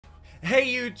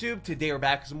Hey YouTube, today we're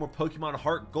back with some more Pokemon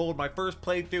Heartgold, my first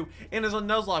playthrough, and as a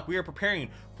Nuzlocke, we are preparing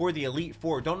for the Elite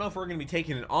Four. Don't know if we're going to be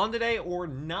taking it on today or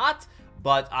not,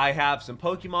 but I have some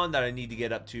Pokemon that I need to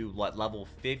get up to, what, level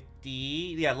 50?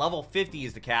 Yeah, level 50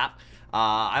 is the cap.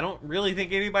 I don't really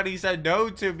think anybody said no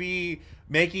to me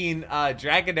making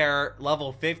Dragonair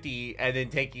level 50 and then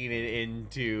taking it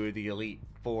into the Elite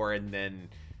Four and then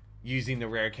using the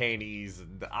rare candies.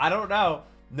 I don't know.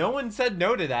 No one said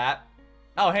no to that.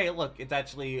 Oh, hey, look, it's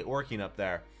actually working up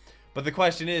there. But the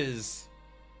question is,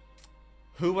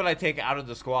 who would I take out of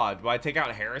the squad? Would I take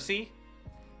out Heresy?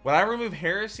 Would I remove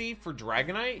Heresy for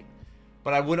Dragonite?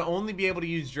 But I would only be able to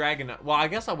use Dragonite. Well, I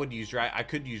guess I would use I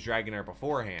could use Dragonair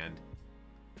beforehand.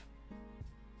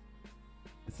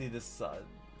 See this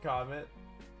comment?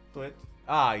 Twitch?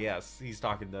 Ah, yes, he's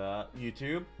talking to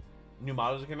YouTube. New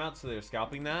models have come out, so they're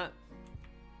scalping that.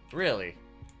 Really?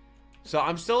 So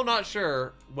I'm still not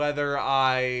sure whether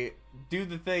I do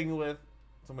the thing with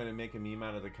somebody to make a meme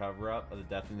out of the cover-up of the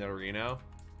death of Nidorino.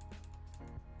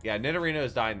 Yeah, Nidorino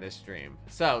is dying this stream.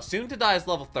 So, soon to die is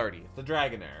level 30, the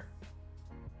Dragonair.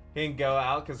 He can go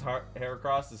out because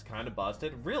Heracross is kind of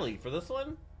busted. Really? For this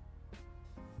one?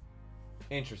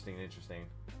 Interesting, interesting.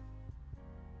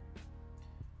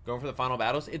 Going for the final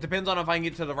battles? It depends on if I can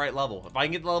get to the right level. If I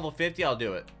can get to level 50, I'll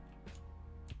do it.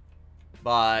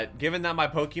 But given that my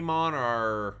Pokemon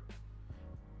are...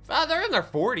 they're in their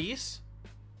 40s.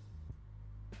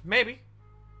 Maybe.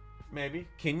 Maybe.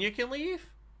 Kenya can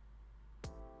leave?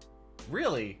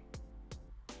 Really?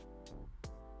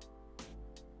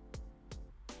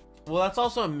 Well, that's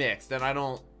also a mixed, and I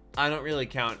don't really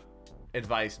count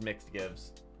advice mixed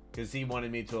gives. Because he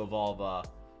wanted me to evolve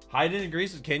Hayden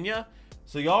agrees with Kenya.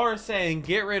 So y'all are saying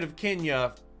get rid of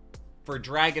Kenya for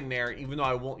Dragonair, even though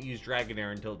I won't use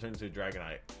Dragonair until it turns into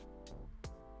Dragonite.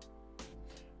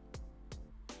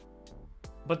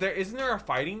 But isn't there a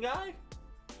fighting guy?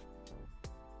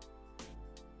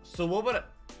 So what would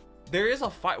there is a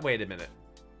fight? Wait a minute.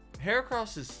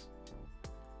 Heracross is...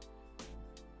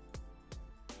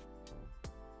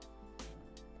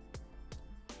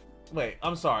 Wait,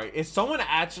 I'm sorry. Is someone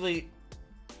actually...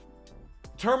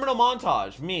 Terminal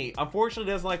montage. Me.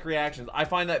 Unfortunately doesn't like reactions. I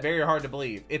find that very hard to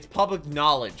believe. It's public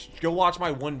knowledge. Go watch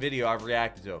my one video I've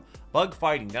reacted to. Bug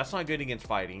fighting. That's not good against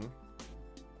fighting.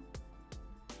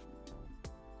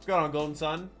 What's going on, Golden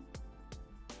Sun?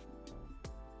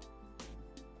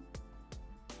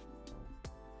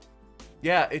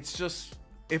 Yeah, it's just...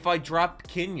 If I drop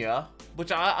Kenya,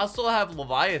 which I'll still have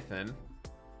Leviathan.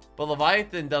 But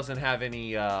Leviathan doesn't have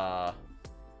any...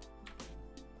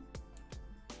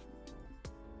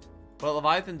 But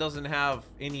Leviathan doesn't have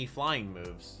any flying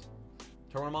moves.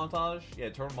 Terminal montage? Yeah,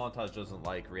 terminal montage doesn't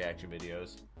like reaction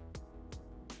videos.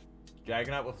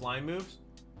 Dragonite with flying moves?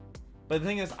 But the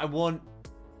thing is, I won't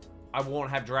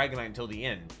have Dragonite until the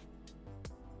end.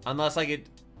 Unless I get...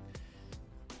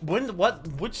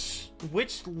 Which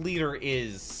leader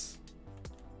is...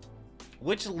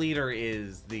 Which leader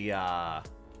is the,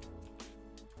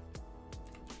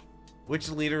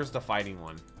 Which leader is the fighting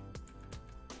one?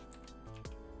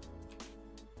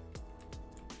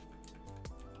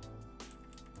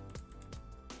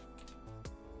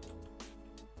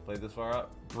 Play this far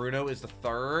up. Bruno is the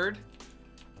third.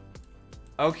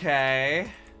 Okay.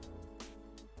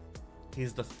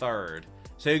 He's the third.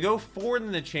 So you go forward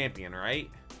in the champion, right?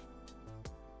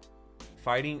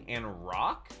 Fighting and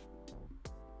rock?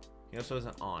 He also has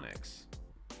an Onyx.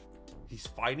 He's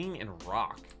fighting and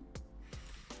rock.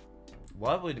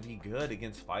 What would be good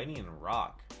against fighting and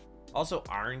rock? Also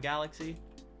Iron Galaxy.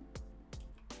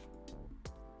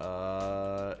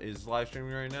 Is live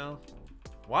streaming right now?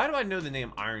 Why do I know the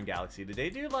name Iron Galaxy? Did they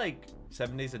do like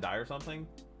 7 Days to Die or something?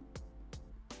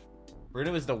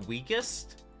 Bruno is the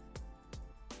weakest?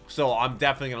 So I'm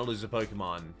definitely going to lose a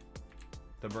Pokemon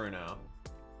to Bruno.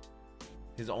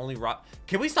 His only rock.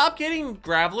 Can we stop getting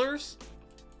Gravelers?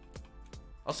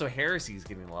 Also, Heresy's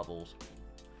getting leveled.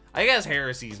 I guess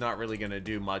Heresy's not really going to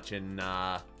do much in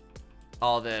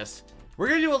all this. We're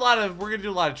going to do a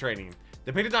lot of training.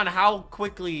 Depending on how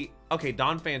quickly... Okay,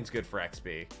 Donphan's good for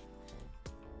XP.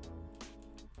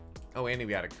 Oh, and we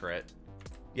got a crit.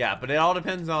 Yeah, but it all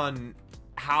depends on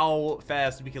how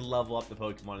fast we can level up the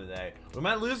Pokemon today. We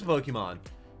might lose a Pokemon.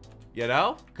 You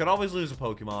know? Could always lose a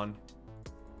Pokemon.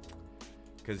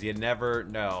 Because you never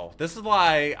know. This is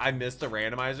why I missed the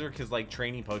randomizer. Because, like,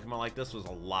 training Pokemon like this was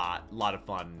a lot of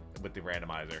fun with the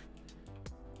randomizer.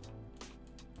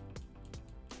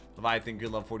 Leviathan,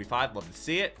 good level 45. Love to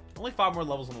see it. Only 5 more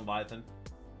levels on Leviathan.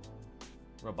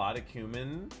 Robotic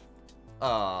Human.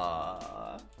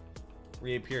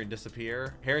 Reappear and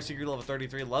disappear. Heresy grew level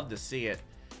 33. Love to see it.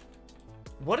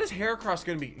 What is Heracross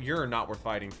going to be? You're not worth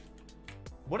fighting.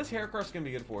 What is Heracross going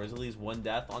to be good for? Is at least one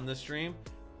death on this stream?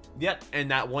 Yep, and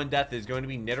that one death is going to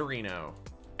be Nidorino.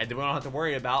 And then we don't have to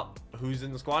worry about who's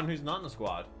in the squad and who's not in the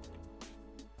squad.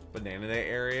 Banana Day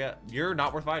area. You're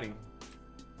not worth fighting.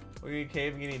 We're going to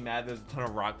cave and getting mad there's a ton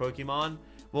of rock Pokemon.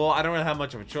 Well, I don't really have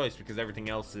much of a choice because everything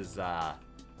else is,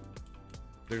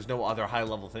 there's no other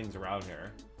high-level things around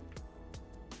here.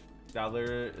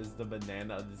 Dowler is the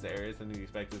banana of this area, something you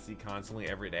expect to see constantly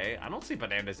every day. I don't see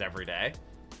bananas every day.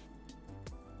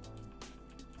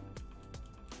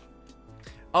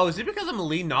 Oh, is it because I'm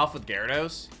leading off with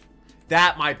Gyarados?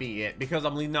 That might be it. Because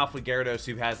I'm leading off with Gyarados,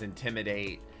 who has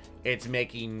Intimidate, it's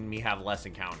making me have less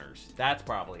encounters. That's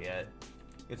probably it.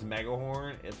 It's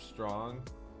Megahorn, if strong.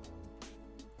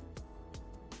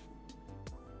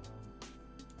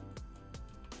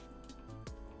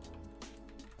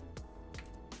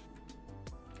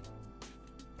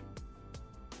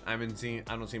 I don't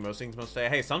see most things most days.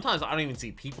 Hey, sometimes I don't even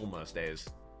see people most days.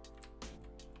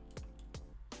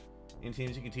 Any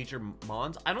teams you can teach your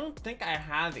mons? I don't think I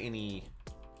have any.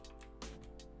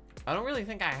 I don't really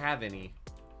think I have any.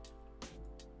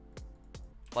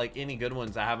 Like, any good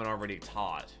ones I haven't already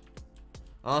taught.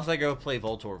 Unless I go play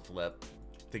Voltorb Flip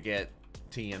to get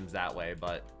TMs that way,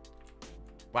 but...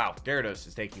 Wow, Gyarados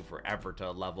is taking forever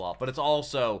to level up. But it's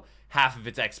also, half of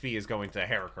its XP is going to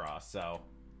Heracross, so...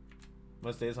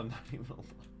 Most days I'm not even...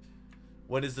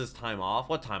 What is this time off?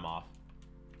 What time off?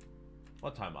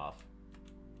 What time off?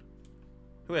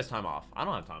 Who has time off? I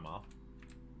don't have time off.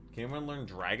 Can anyone learn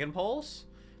Dragon Pulse?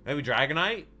 Maybe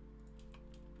Dragonite?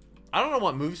 I don't know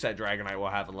what moveset Dragonite will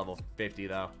have at level 50,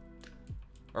 though.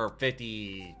 Or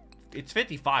 50... It's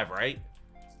 55, right?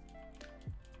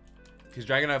 Because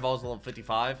Dragonite evolves level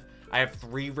 55. I have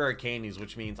 3 rare candies,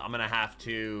 which means I'm going to have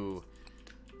to...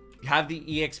 have the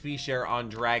EXP share on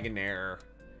Dragonair,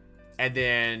 and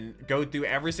then go through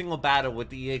every single battle with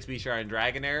the EXP share on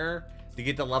Dragonair to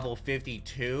get to level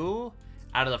 52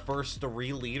 out of the first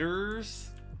 3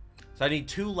 leaders. So I need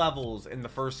 2 levels in the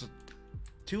first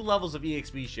 2 levels of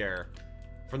EXP share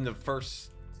from the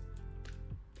first,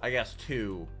 I guess,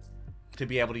 2 to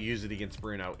be able to use it against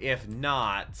Bruno. If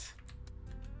not,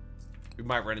 we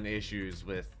might run into issues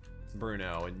with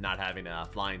Bruno and not having a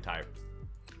flying type.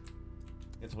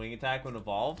 It's wing attack when it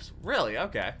evolves? Really?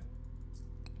 Okay.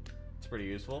 It's pretty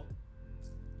useful.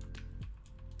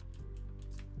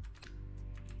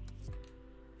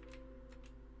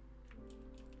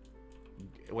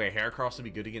 Wait, Heracross would be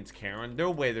good against Karen? No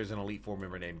way there's an Elite Four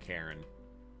member named Karen.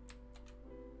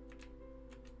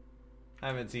 I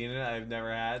haven't seen it. I've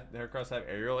never had Heracross have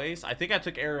Aerial Ace. I think I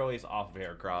took Aerial Ace off of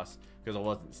Heracross because it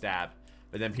wasn't stabbed.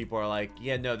 But then people are like,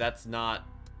 yeah, no, that's not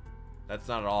at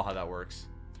all how that works.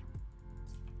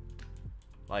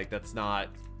 Like, that's not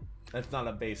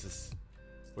a basis.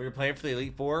 We were playing for the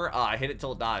Elite Four. I hit it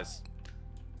till it dies.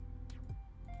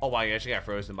 Oh, wow, you actually got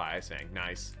frozen by Ice Fang.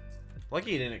 Nice.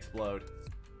 Lucky it didn't explode.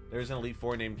 There's an Elite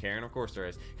Four named Karen. Of course there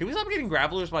is. Can we stop getting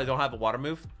Gravelers but I don't have a water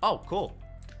move? Oh, cool.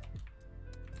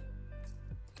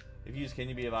 If you use, can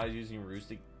you be advised using Roost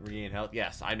to regain health?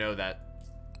 Yes, I know that.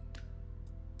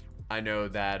 I know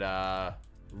that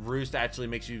Roost actually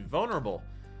makes you vulnerable.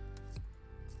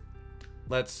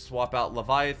 Let's swap out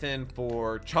Leviathan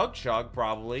for Chug Chug,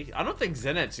 probably. I don't think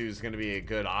Zenitsu is going to be a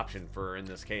good option for in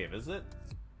this cave, is it?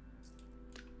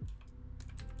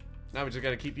 Now we just got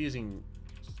to keep using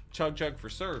Chug Chug for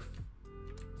Surf.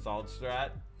 Solid strat.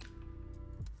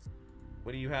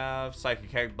 What do you have? Psychic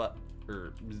Headbutt.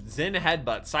 Or Zen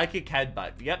Headbutt. Psychic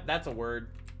Headbutt. Yep, that's a word.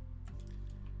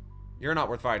 You're not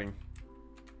worth fighting.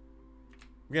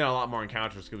 We're getting a lot more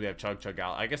encounters because we have Chug Chug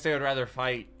out. I guess they would rather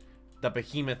fight the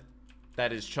behemoth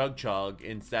that is Chug Chug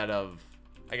instead of,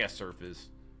 I guess, Surf is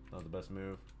not the best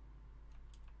move.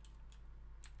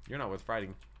 You're not worth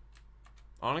fighting.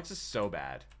 Onyx is so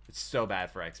bad. It's so bad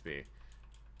for XP.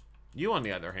 You, on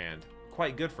the other hand,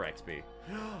 quite good for XP.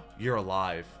 You're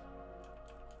alive.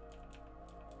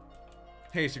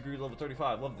 Hey, Segreed level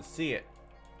 35. Love to see it.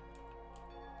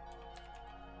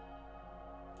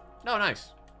 No,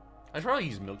 nice. I should probably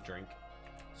use Milk Drink.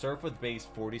 Surf with base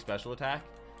 40 special attack.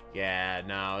 Yeah,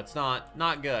 no, it's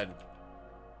not good.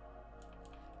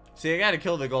 See, I gotta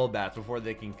kill the gold bats before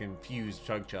they can confuse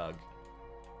Chug Chug.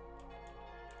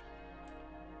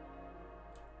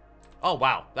 Oh,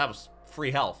 wow. That was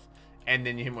free health. And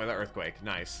then you hit him with an Earthquake.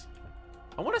 Nice.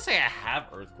 I want to say I have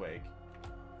Earthquake.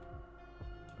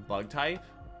 Bug type?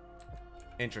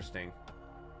 Interesting.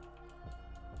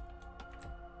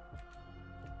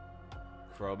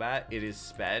 Crobat. It is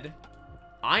sped.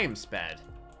 I am sped.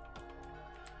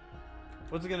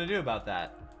 What's it gonna do about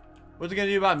that? What's it gonna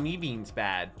do about me being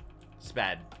sped?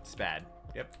 Sped.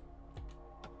 Yep.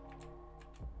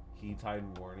 Heat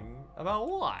Titan warning. About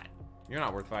what? You're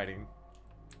not worth fighting.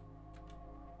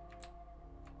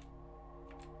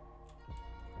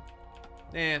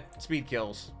 Speed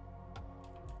kills.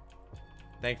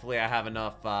 Thankfully, I have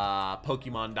enough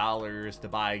Pokemon dollars to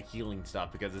buy healing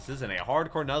stuff because this isn't a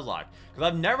hardcore Nuzlocke. Because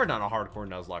I've never done a hardcore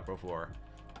Nuzlocke before.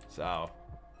 So,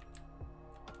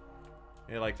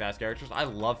 you like fast characters? I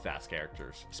love fast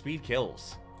characters. Speed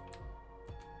kills.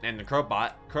 And the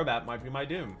Crobat might be my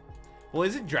doom. Well,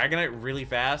 isn't Dragonite really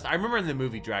fast? I remember in the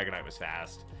movie Dragonite was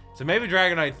fast. So maybe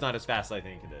Dragonite's not as fast as I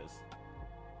think it is.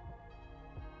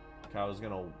 Kyle's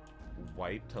gonna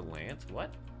wipe to Lance?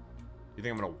 What? You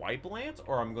think I'm gonna wipe Lance?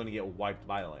 Or I'm gonna get wiped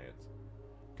by Lance?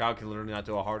 Kyle can literally not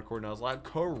do a hardcore Nuzlocke?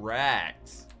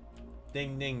 Correct.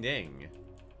 Ding, ding, ding.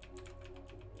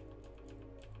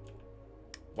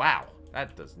 Wow.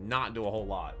 That does not do a whole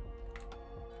lot.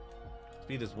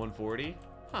 Speed is 140.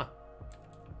 Huh.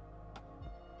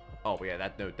 Oh, yeah,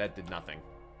 that did nothing.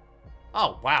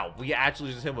 Oh, wow. We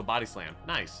actually just hit him with Body Slam.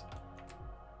 Nice.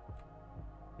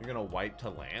 You're gonna wipe to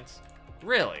Lance?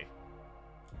 Really?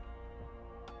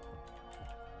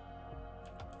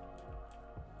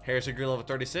 Harrison Greer level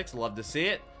 36. Love to see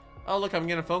it. Oh, look, I'm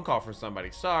getting a phone call from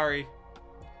somebody. Sorry.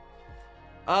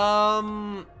 I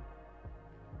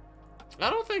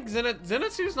don't think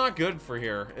Zenitsu's not good for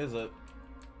here, is it?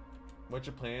 What's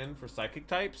your plan for psychic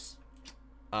types?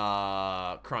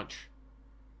 Crunch.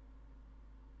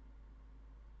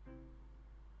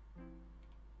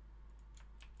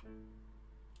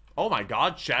 Oh my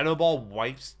god, Shadow Ball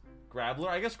wipes Graveler?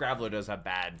 I guess Graveler does have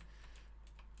bad.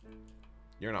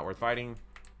 You're not worth fighting.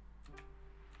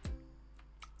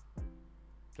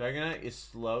 Dragonite is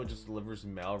slow, just delivers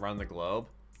mail around the globe.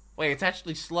 Wait, it's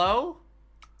actually slow?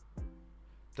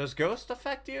 Does Ghost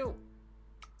affect you?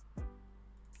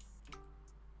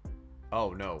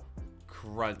 Oh no.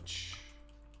 Crunch.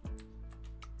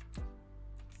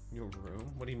 Your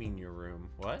room? What do you mean your room?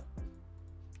 What?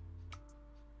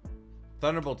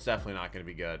 Thunderbolt's definitely not going to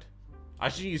be good. I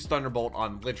should use Thunderbolt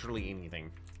on literally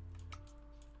anything.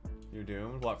 You're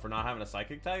doomed? What, for not having a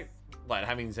psychic type? What,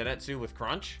 having Zenitsu with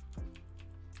Crunch?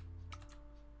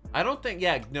 I don't think,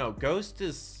 yeah, no, Ghost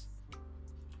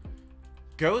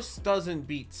doesn't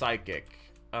beat Psychic,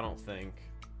 I don't think.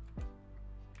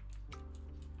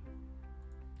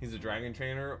 He's a Dragon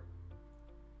Trainer.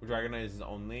 Dragonite is his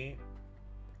only.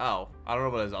 Oh, I don't know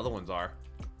what his other ones are.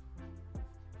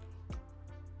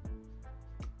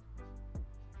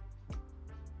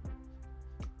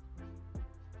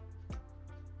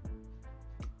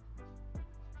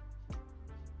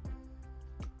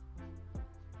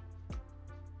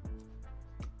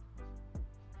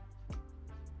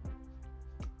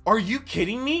 Are you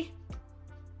kidding me?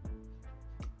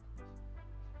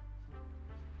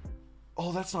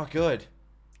 Oh, that's not good.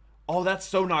 Oh, that's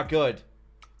so not good.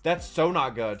 That's so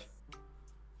not good.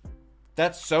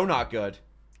 That's so not good.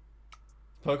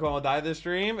 Pokemon will die this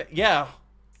stream? Yeah.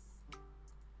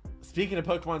 Speaking of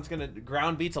Pokemon's gonna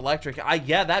ground beats electric.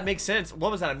 Yeah, that makes sense.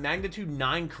 What was that? A magnitude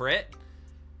 9 crit?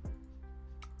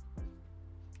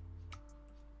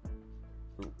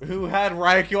 Who had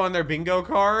Raikou on their bingo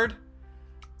card?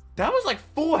 That was like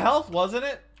full health, wasn't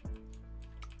it?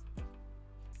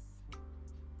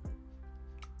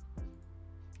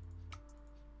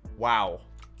 Wow.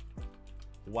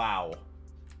 Wow.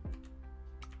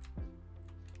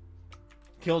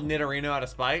 Killed Nidorino out of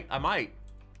spite? I might.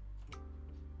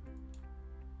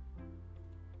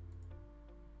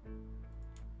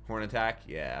 Horn attack?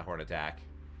 Yeah, horn attack.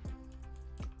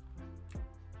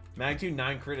 Magnitude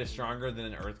 9 crit is stronger than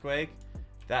an earthquake?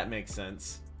 That makes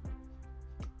sense.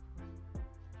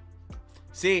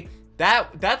 See,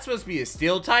 that's supposed to be a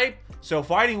steel type, so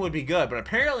fighting would be good, but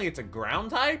apparently it's a ground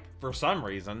type for some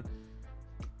reason.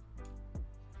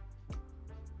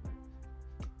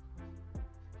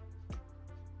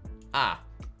 Ah.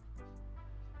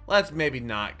 Let's maybe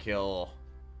not kill.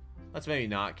 Let's maybe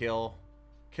not kill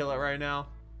it right now.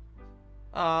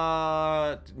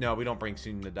 No, we don't bring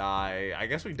Soon to Die. I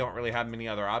guess we don't really have many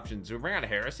other options. Do we bring out a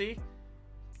Heresy?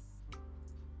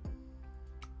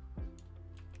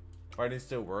 Fighting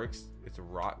still works. It's a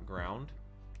rock ground.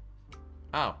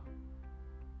 Oh.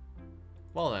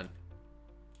 Well then.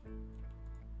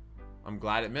 I'm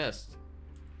glad it missed.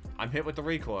 I'm hit with the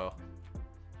recoil.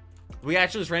 We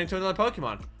actually just ran into another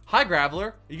Pokemon. Hi, Graveler.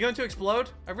 Are you going to explode?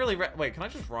 I really... Wait, can I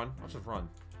just run? Let's just run.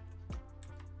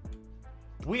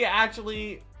 We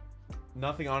actually...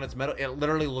 Nothing on its metal. It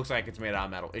literally looks like it's made out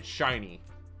of metal. It's shiny.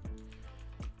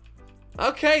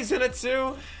 Okay,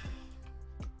 Zenitsu.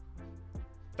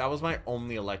 That was my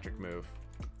only electric move.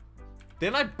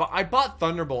 Then I bought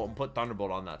Thunderbolt and put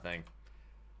Thunderbolt on that thing.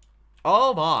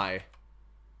 Oh my.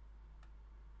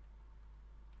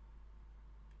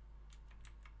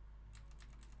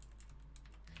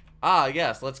 Ah,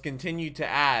 yes, let's continue to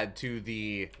add to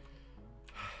the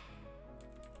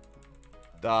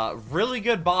really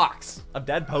good box of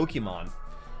dead Pokemon.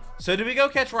 So do we go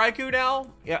catch Raikou now?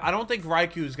 Yeah, I don't think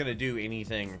Raikou is going to do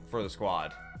anything for the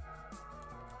squad.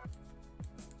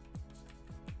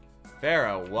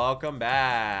 Pharaoh, welcome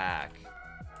back.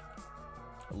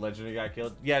 A legendary got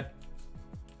killed. Yeah.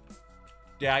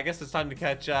 Yeah, I guess it's time to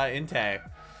catch Entei.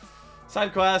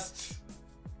 Side quest.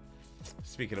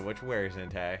 Speaking of which, where is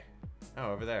Entei?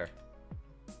 Oh, over there.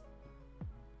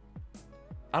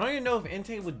 I don't even know if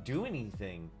Entei would do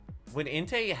anything. Would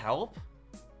Entei help?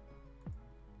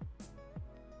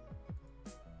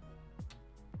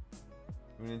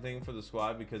 Anything for the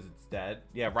squad because it's dead?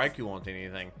 Yeah, Raikou won't do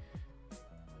anything.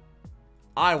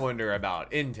 I wonder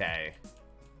about Entei.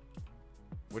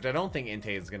 Which I don't think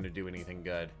Entei is going to do anything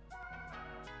good.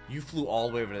 You flew all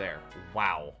the way over there.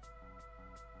 Wow.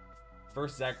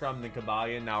 First Zekrom, then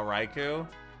Kabayan, now Raikou.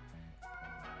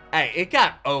 Hey, it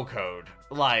got O-code.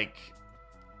 Like,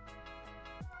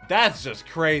 that's just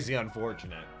crazy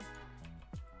unfortunate.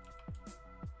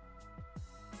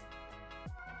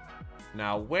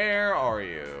 Now, where are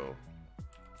you?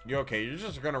 You okay? You're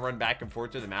just gonna run back and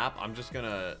forth to the map? I'm just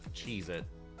gonna cheese it.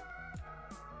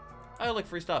 Oh, look,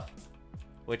 free stuff.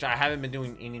 Which I haven't been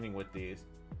doing anything with these.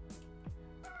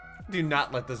 Do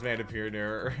not let this man appear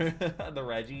near the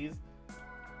Reggies.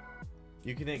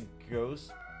 You can take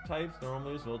ghost types,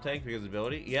 normal moves will take because of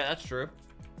ability. Yeah, that's true.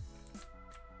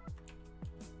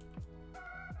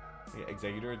 Yeah,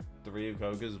 Executor 3 of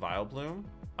Koga's Vileplume.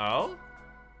 Oh?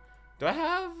 Do I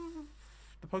have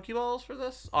the Pokeballs for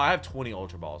this? Oh, I have 20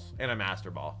 Ultra Balls and a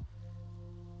Master Ball.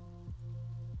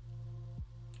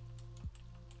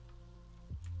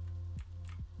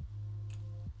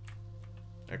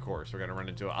 Of course, we're going to run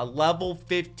into a level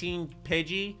 15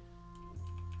 Pidgey.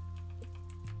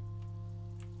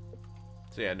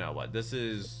 So yeah, no, what? This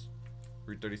is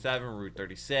Route 37, Route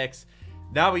 36.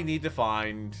 Now we need to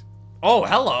find... Oh,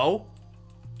 hello!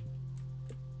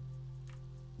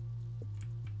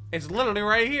 It's literally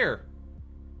right here.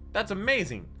 That's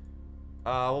amazing.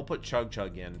 We'll put Chug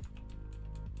Chug in.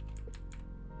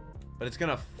 But it's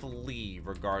gonna flee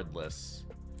regardless.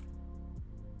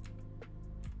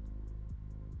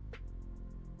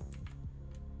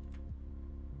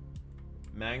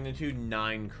 Magnitude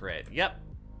 9 crit. Yep.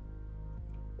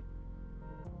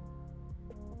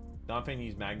 Donphan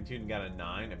used Magnitude and got a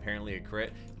 9. Apparently a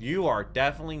crit. You are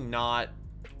definitely not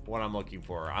what I'm looking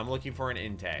for. I'm looking for an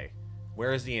Entei.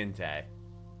 Where is the Entei?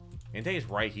 Entei is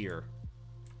right here.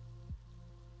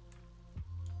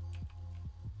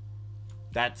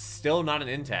 That's still not an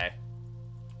Entei.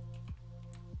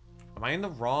 Am I in the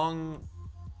wrong...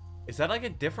 Is that like a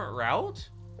different route?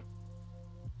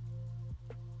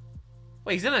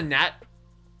 Wait, he's in a nat...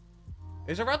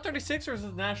 Is it Route 36 or is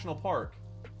it the National Park?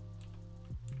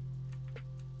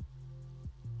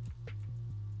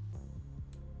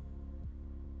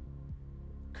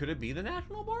 Could it be the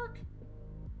National Park?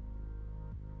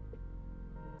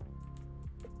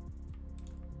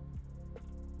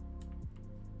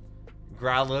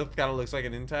 Growlithe kind of looks like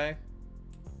an Entei.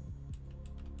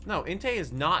 No, Entei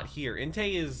is not here.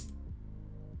 Entei is...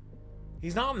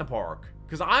 He's not in the park.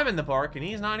 Because I'm in the park and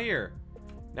he's not here.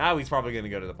 Now he's probably going to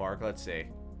go to the park. Let's see.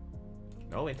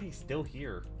 No, Entei's still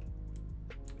here.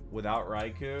 Without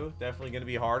Raikou. Definitely going to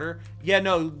be harder. Yeah,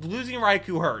 no, losing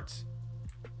Raikou hurts.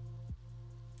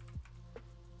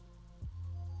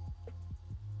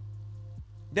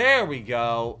 There we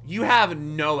go. You have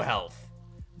no health.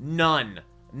 None.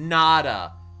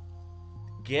 Nada.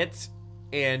 Get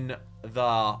in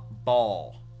the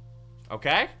ball.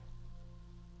 Okay?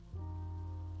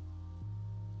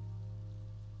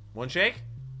 One shake?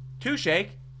 Two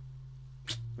shake?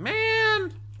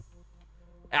 Man!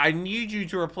 I need you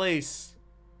to replace...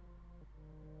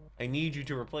 I need you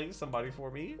to replace somebody for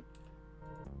me.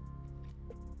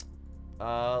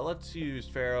 Let's use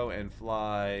Pharaoh and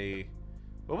fly...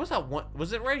 What was that one?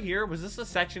 Was it right here? Was this the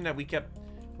section that we kept...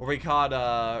 Where we caught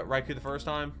Raikou the first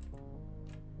time?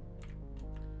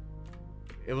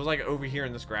 It was like over here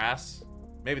in this grass.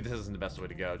 Maybe this isn't the best way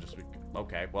to go. Just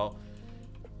okay, well...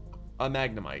 A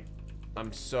Magnemite.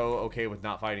 I'm so okay with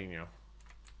not fighting you.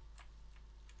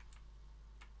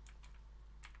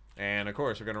 And of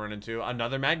course, we're gonna run into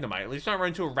another Magnemite. At least not run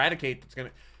into Eradicate that's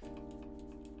gonna...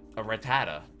 A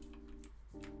Rattata.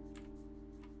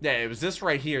 Yeah, it was this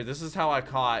right here. This is how I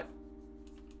caught...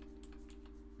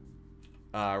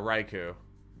 Raikou.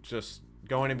 Just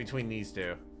going in between these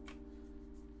two.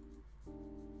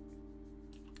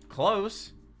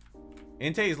 Close.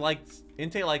 Entei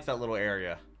likes that little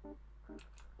area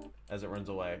as it runs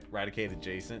away. Eradicate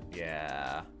adjacent.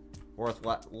 Yeah. Worth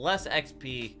less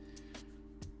XP.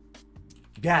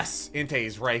 Yes, Entei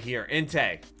is right here.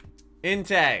 Entei.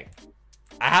 Entei.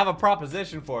 I have a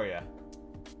proposition for you.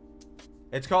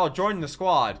 It's called Join the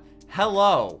Squad.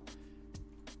 Hello.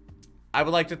 I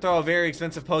would like to throw a very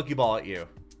expensive Pokeball at you.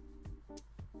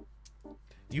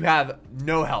 You have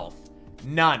no health.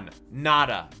 None.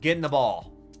 Nada. Get in the ball.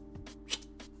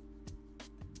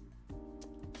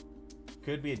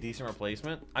 Could be a decent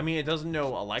replacement. I mean, it doesn't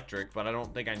know electric, but I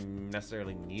don't think I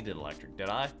necessarily needed electric, did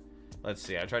I? Let's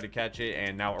see. I tried to catch it,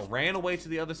 and now it ran away to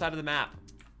the other side of the map.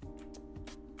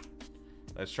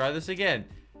 Let's try this again.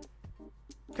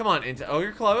 Come on, Entei. Oh,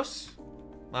 you're close.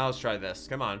 Now let's try this.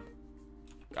 Come on.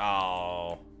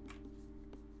 Oh.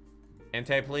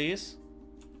 Entei, please.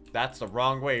 That's the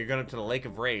wrong way. You're going up to the Lake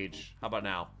of Rage. How about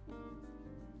now?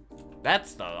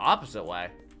 That's the opposite way.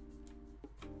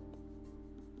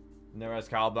 Never asked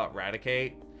Kyle about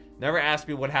Eradicate. Never asked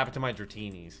me what happened to my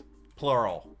Dratinis.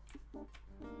 Plural.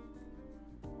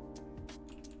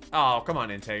 Oh, come on,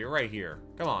 Entei. You're right here.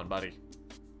 Come on, buddy.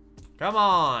 Come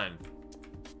on.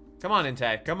 Come on,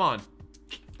 Entei. Come on.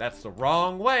 That's the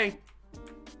wrong way.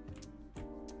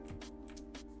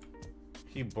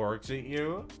 He barks at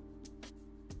you.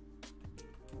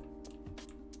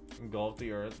 Engulf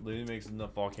the earth. Literally makes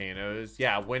enough volcanoes.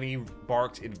 Yeah, when he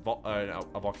barks, a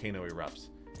volcano erupts.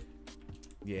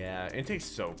 Yeah, Entei's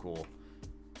so cool.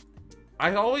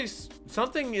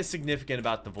 Something is significant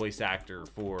about the voice actor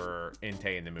for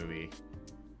Entei in the movie.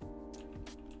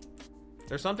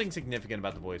 There's something significant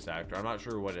about the voice actor. I'm not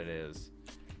sure what it is.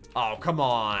 Oh, come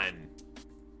on.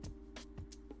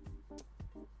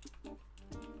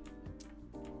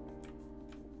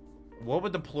 What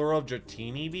would the plural of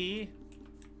Dratini be?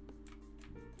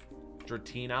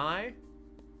 Dratini?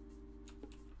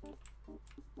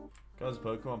 Goes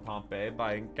Pokemon Pompeii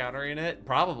by encountering it?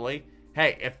 Probably.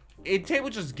 Hey, if Entei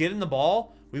would just get in the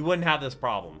ball, we wouldn't have this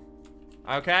problem.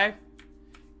 Okay?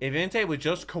 If Entei would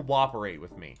just cooperate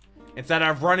with me instead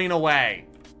of running away.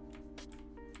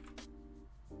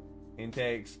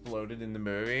 Entei exploded in the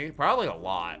movie. Probably a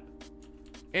lot.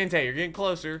 Entei, you're getting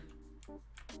closer.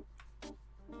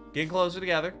 Getting closer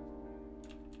together.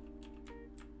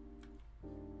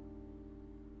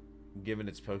 Given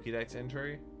its Pokédex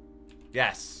entry.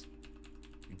 Yes.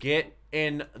 Get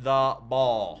in the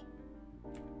ball.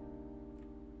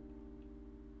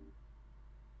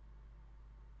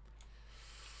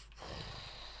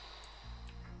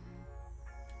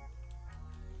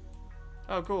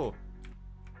 Oh, cool.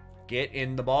 Get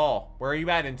in the ball. Where are you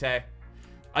at, Entei?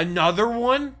 Another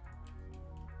one?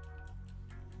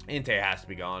 Entei has to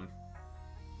be gone.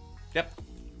 Yep.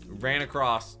 Ran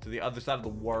across to the other side of the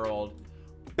world.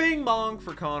 Bing bong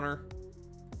for Connor.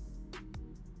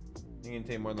 You can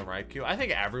take more than Raikou. I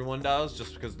think everyone does,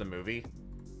 just because of the movie.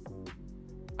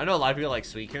 I know a lot of people like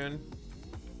Suicune.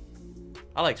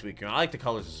 I like Suicune. I like the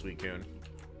colors of Suicune.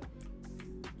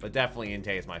 But definitely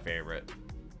Entei is my favorite.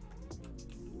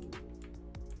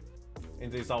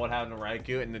 Entei saw what happened to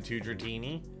Raikou and the two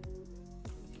Dratini.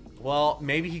 Well,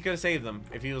 maybe he could have saved them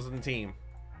if he was in the team.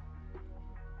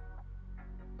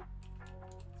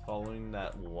 Following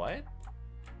that, what?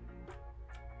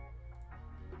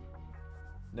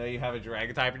 No, you have a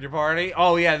dragon type in your party?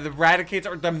 Oh, yeah, the Eradicates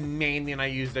are the main thing I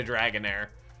use the Dragonair.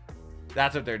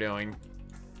 That's what they're doing.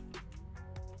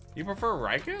 You prefer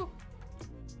Raikou?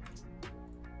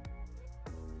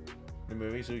 The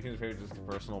movie, so you can favorite just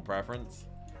personal preference.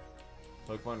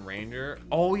 Pokemon Ranger.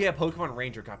 Oh, yeah, Pokemon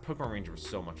Ranger. God, Pokemon Ranger was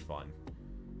so much fun.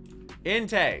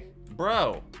 Entei,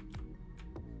 bro.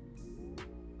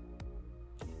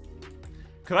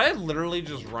 Could I literally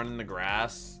just run in the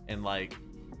grass and, like,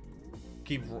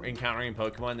 keep encountering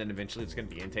Pokemon, then eventually it's going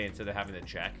to be Entei instead of having to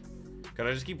check? Could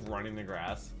I just keep running the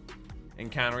grass?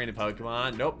 Encountering a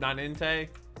Pokemon? Nope, not Entei.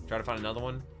 Try to find another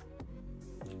one.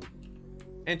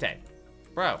 Entei.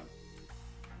 Bro.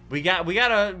 We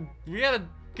gotta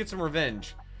get some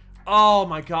revenge. Oh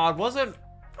my god,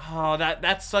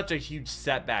 that's such a huge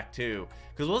setback too.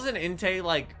 Because wasn't Entei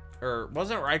like, or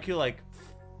wasn't Raikou like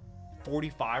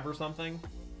 45 or something?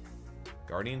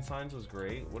 Guardian Signs was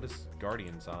great. What is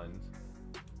Guardian Signs?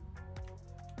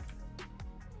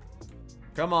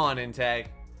 Come on, Entei.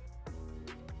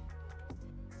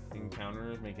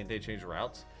 Encounters make Entei change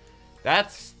routes.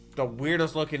 That's the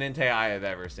weirdest looking Entei I have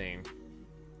ever seen.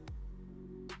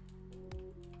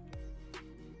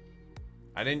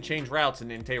 I didn't change routes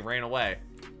and Entei ran away.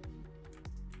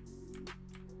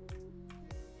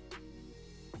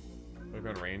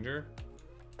 Pokemon Ranger?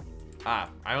 Ah,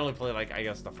 I only played, like, I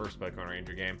guess the first Pokemon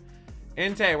Ranger game.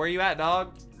 Inte, where you at,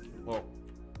 dog? Well,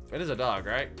 it is a dog,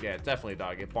 right? Yeah, it's definitely a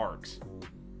dog. It barks.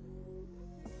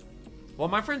 Well,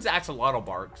 my friend's axolotl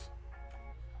barks.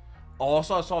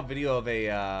 Also, I saw a video of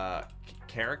a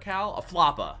caracal, a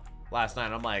floppa, last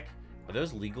night. I'm like, are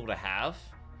those legal to have?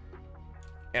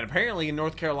 And apparently in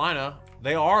North Carolina,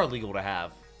 they are legal to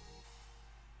have.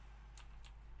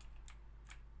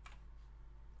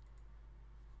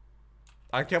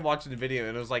 I kept watching the video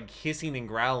and it was like hissing and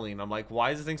growling. I'm like,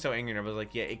 why is this thing so angry? And I was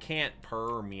like, yeah, it can't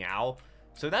purr or meow.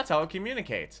 So that's how it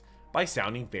communicates, by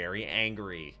sounding very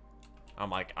angry. I'm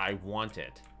like, I want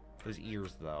it. Those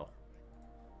ears, though.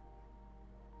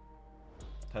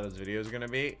 That's how those videos are going to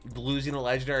be. Losing a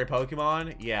legendary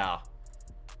Pokemon? Yeah.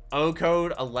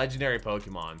 O-code a legendary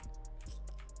Pokemon.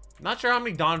 Not sure how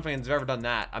many Dawn fans have ever done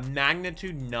that. A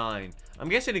magnitude 9. I'm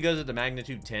guessing it goes at the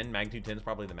magnitude 10. Magnitude 10 is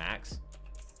probably the max.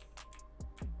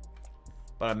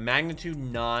 But a magnitude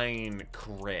 9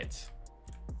 crit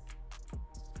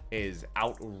is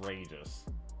outrageous.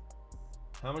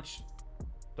 How much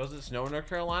does it snow in North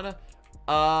Carolina?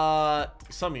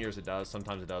 Some years it does.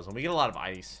 Sometimes it does. When we get a lot of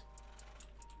ice,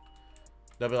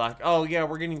 they'll be like, oh yeah,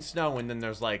 we're getting snow. And then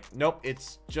there's like, nope,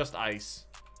 it's just ice.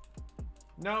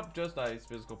 Nope, just ice.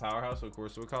 Physical powerhouse, so of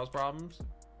course it would cause problems.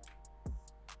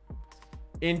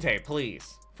 Inte,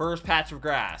 please. First patch of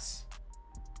grass.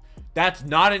 That's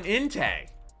not an Inte.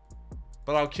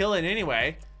 But I'll kill it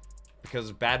anyway. Because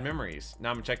of bad memories. Now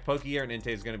I'm gonna check Pokegear and Inte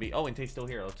is gonna be... Oh, Inte's still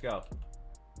here. Let's go.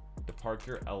 Park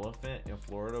your elephant in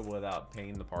Florida without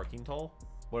paying the parking toll?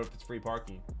 What if it's free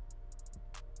parking?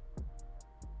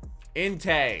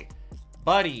 Inte,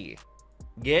 buddy,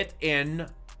 get in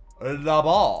the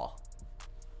ball.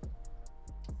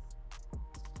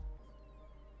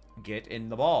 Get in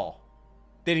the ball.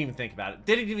 Didn't even think about it.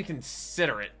 Didn't even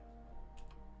consider it.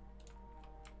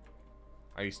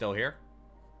 Are you still here?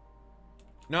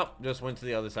 Nope, just went to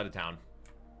the other side of town.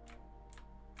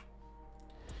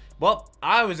 Well,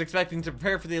 I was expecting to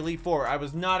prepare for the Elite Four. I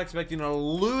was not expecting to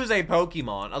lose a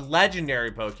Pokemon, a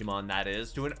legendary Pokemon, that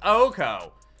is, to an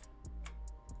Oko.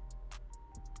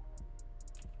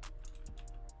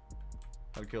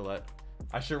 How to kill that?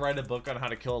 I should write a book on how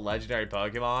to kill a legendary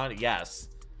Pokemon. Yes.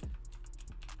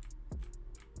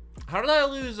 How did I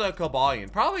lose a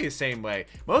Cobalion? Probably the same way.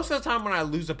 Most of the time when I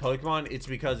lose a Pokemon, it's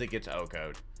because it gets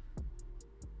Oko'd.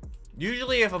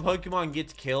 Usually if a Pokemon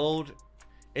gets killed,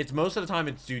 it's most of the time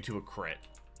it's due to a crit.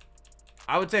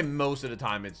 I would say most of the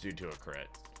time it's due to a crit.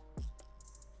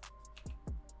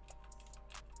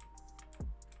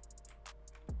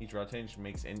 Each route change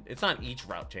makes... It's not each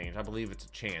route change. I believe it's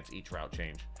a chance each route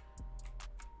change.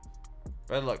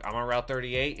 But look, I'm on Route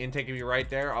 38. Intake will be right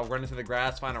there. I'll run into the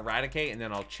grass, find Eradicate, and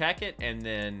then I'll check it, and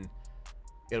then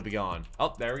it'll be gone.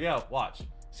 Oh, there we go. Watch.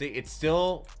 See, it's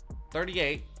still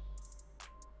 38.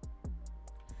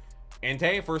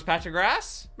 Inte, first patch of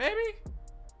grass? Maybe?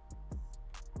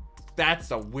 That's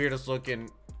the weirdest looking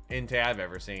Inte I've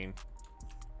ever seen.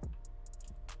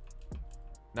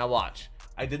 Now watch.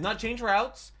 I did not change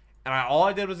routes, and all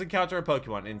I did was encounter a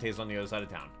Pokemon. Inte's on the other side of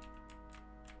town.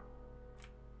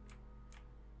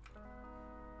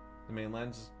 The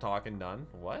mainland's talking done.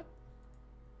 What?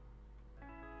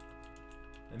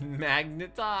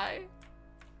 Magnetai?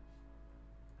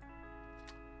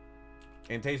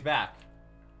 Inte's back.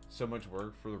 So much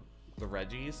work for the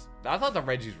Reggies. I thought the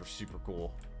Reggies were super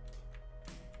cool.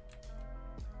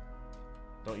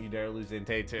 Don't you dare lose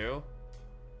Inte too.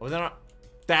 Was that not?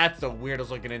 That's the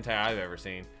weirdest looking Inte I've ever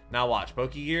seen. Now watch.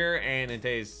 Pokegear and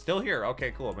Inte is still here.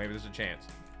 Okay, cool. Maybe there's a chance.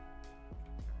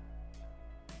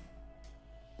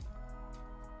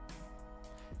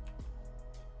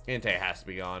 Inte has to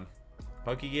be gone.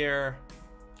 Pokegear.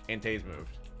 Inte's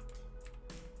moved.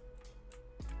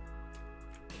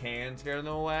 Can scare them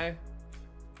away.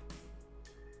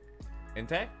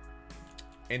 Inte?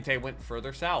 Inte went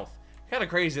further south. Kind of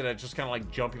crazy that it's just kind of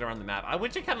like jumping around the map. I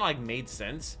wish it kind of like made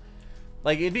sense.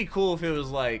 Like, it'd be cool if it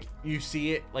was like, you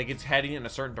see it, like it's heading in a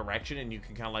certain direction and you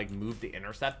can kind of like move to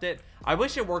intercept it. I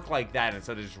wish it worked like that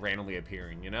instead of just randomly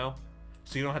appearing, you know?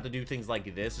 So you don't have to do things like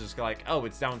this. It's just like, oh,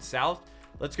 it's down south.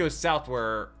 Let's go south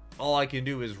where all I can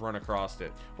do is run across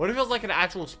it. What if it was like an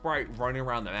actual sprite running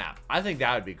around the map? I think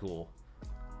that would be cool.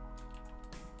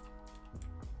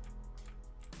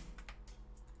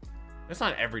 It's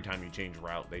not every time you change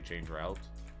route, they change routes.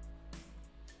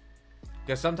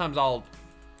 Because sometimes I'll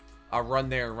run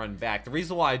there and run back. The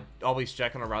reason why I always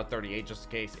check on a Route 38 just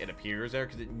in case it appears there,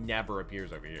 because it never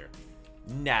appears over here.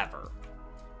 Never.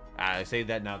 I say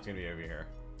that now, it's going to be over here.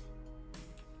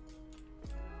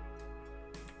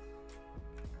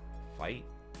 Fight?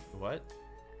 What?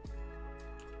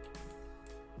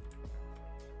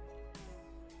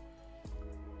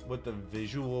 with the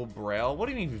visual braille. What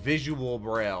do you mean visual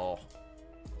braille?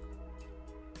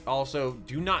 Also,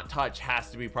 do not touch has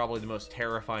to be probably the most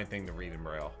terrifying thing to read in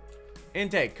braille.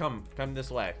 Intake, come this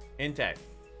way. Intake,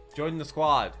 join the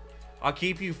squad. I'll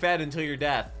keep you fed until your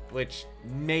death, which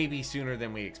may be sooner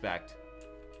than we expect.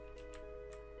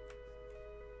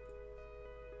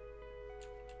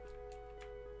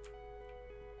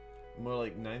 More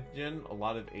like 9th gen, a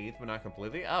lot of 8th, but not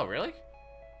completely. Oh, really?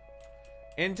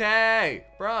 Inte,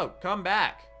 bro, come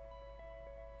back.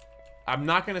 I'm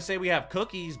not gonna say we have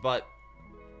cookies, but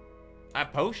I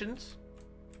have potions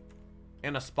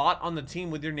and a spot on the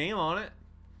team with your name on it.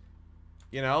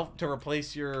 You know, to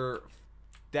replace your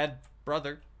dead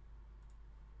brother.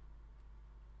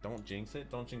 Don't jinx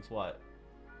it. Don't jinx what?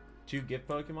 2 gift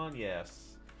Pokemon?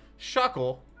 Yes.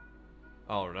 Shuckle.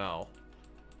 Oh no.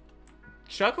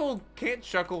 Shuckle, can't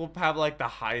Shuckle have like the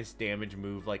highest damage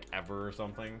move like ever or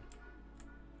something?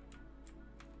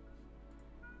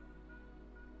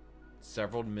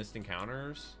 Several missed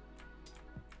encounters.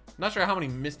 Not sure how many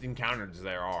missed encounters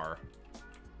there are.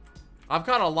 I've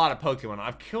caught a lot of Pokemon.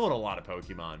 I've killed a lot of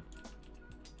Pokemon.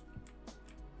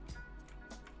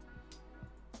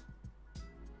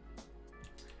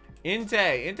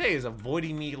 Inte is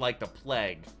avoiding me like the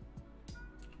plague.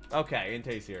 Okay,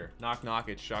 Inte's here. Knock knock,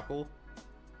 it's Shuckle.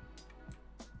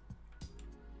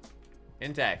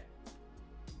 Inte.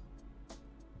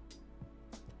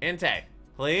 Inte,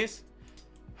 please.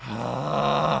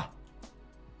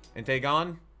 Inte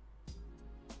gone.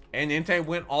 And Inte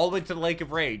went all the way to the Lake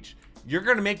of Rage. You're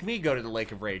gonna make me go to the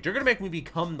Lake of Rage. You're gonna make me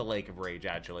become the Lake of Rage,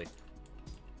 actually.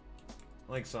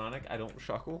 Like Sonic, I don't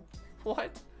Shuckle.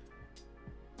 What?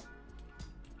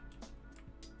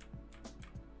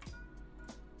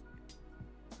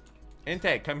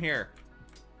 Inte, come here.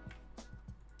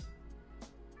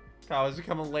 Oh, has it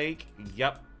become a lake?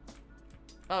 Yep.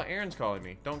 Oh, Aaron's calling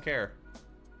me. Don't care.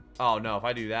 Oh, no, if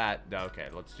I do that... Okay,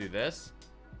 let's do this.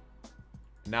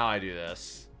 Now I do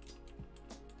this.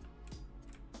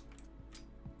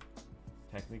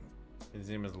 Technically, his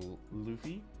name is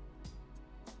Luffy.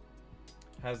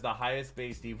 Has the highest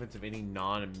base defense of any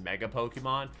non-mega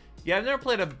Pokemon. Yeah, I've never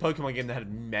played a Pokemon game that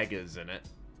had megas in it.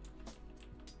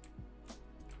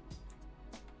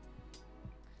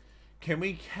 Can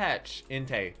we catch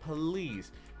Inte,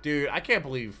 please? Dude, I can't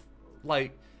believe,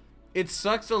 like, it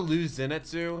sucks to lose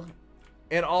Zenitsu.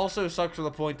 It also sucks to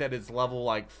the point that it's level,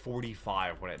 like,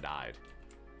 45 when it died.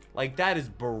 Like, that is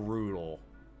brutal.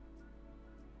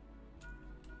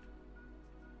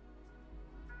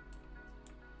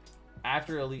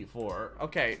 After Elite Four.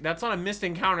 Okay, that's not a missed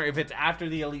encounter if it's after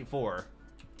the Elite Four.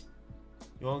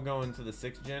 You won't go into the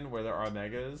 6th gen where there are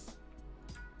megas?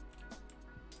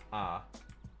 Ah.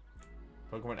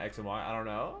 Pokemon X and Y, I don't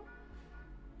know.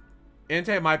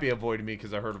 Inte might be avoiding me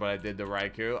because I heard what I did to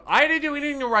Raikou. I didn't do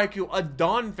anything to Raikou. A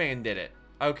Dawn fan did it.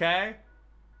 Okay?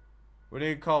 What do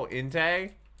you call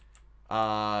Inte?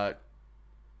 Plan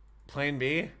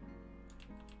B?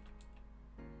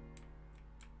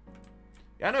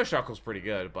 Yeah, I know Shuckle's pretty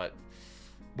good, but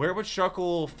where would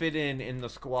Shuckle fit in the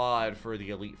squad for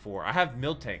the Elite Four? I have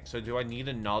Miltank, so do I need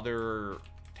another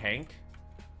tank?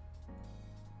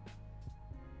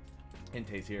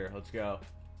 Inte's here. Let's go.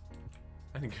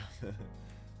 I think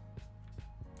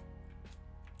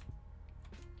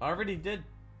I already did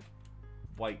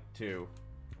white too,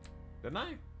 didn't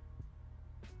I?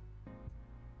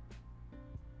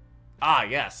 Ah,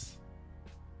 yes.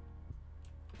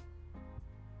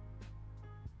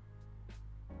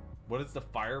 What is the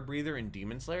fire breather in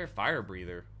Demon Slayer? Fire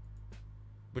breather.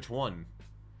 Which one?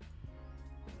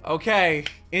 Okay,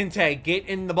 Inte, get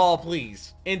in the ball,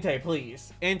 please. Inte,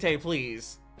 please. Inte,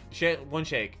 please. One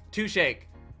shake. 2 shake.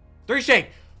 3 shake.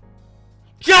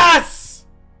 Yes!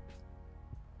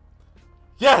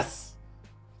 Yes!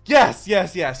 Yes,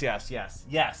 yes, yes, yes, yes.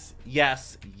 Yes,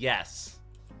 yes, yes.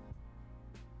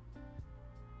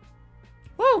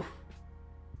 Woo!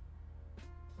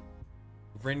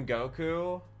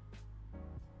 Rengoku.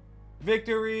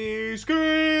 Victory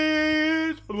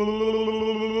screams!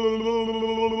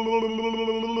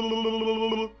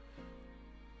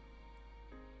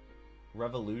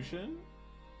 Revolution?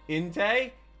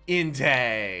 Inte?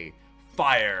 Inte!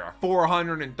 Fire!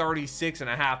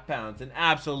 436.5 pounds. An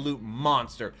absolute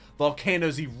monster.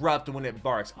 Volcanoes erupt when it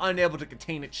barks. Unable to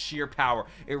contain its sheer power,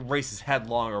 it races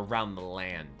headlong around the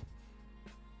land.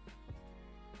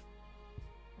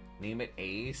 Name it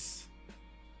Ace.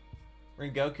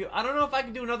 Rengoku. I don't know if I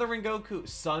can do another Rengoku.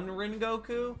 Sun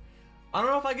Rengoku? I don't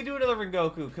know if I can do another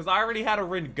Rengoku, because I already had a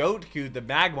Rengoku, the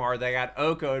Magmar, that got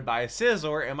Oko'd by a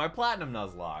Scizor in my Platinum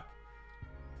Nuzlocke.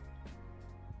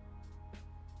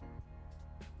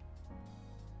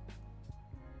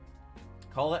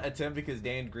 Call it a 10 because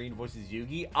Dan Green voices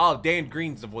Yugi. Oh, Dan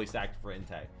Green's the voice actor for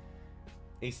Entei.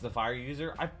 Ace of the Fire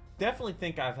user. I definitely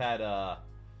think I've had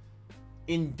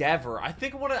Endeavor. I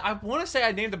want to say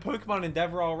I named a Pokemon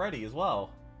Endeavor already as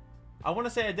well. I want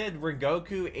to say I did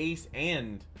Rengoku, Ace,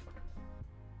 and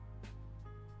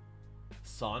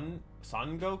Son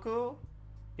Goku.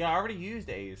 Yeah, I already used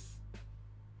Ace.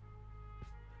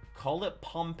 Call it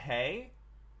Pompeii.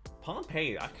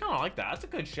 Pompeii. I kind of like that. That's a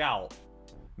good shout.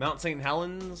 Mount St.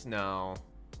 Helens? No.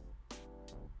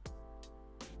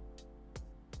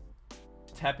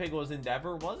 Tepig was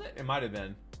Endeavor, was it? It might have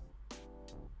been.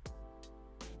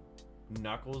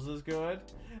 Knuckles is good.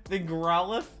 The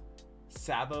Growlithe?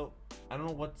 Sabo? I don't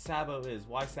know what Sabo is.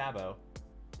 Why Sabo?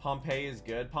 Pompeii is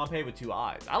good. Pompeii with 2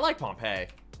 eyes. I like Pompeii.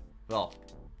 Well,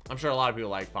 I'm sure a lot of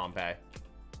people like Pompeii.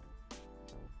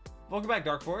 Welcome back,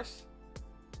 Dark Force.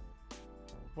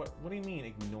 What do you mean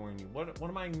ignoring you? What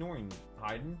am I ignoring,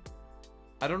 Hayden?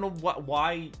 I don't know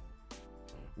why.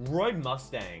 Roy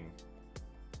Mustang.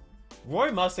 Roy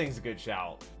Mustang's a good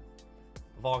shout.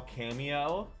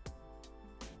 Volcameo.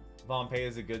 Pompeii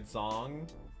is a good song.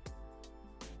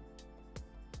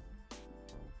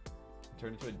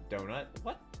 Turn into a donut.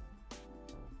 What?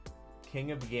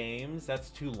 King of Games. That's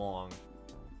too long.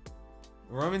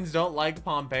 Romans don't like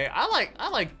Pompeii. I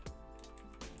like.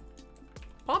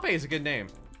 Pompeii is a good name.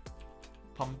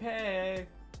 Pompeii.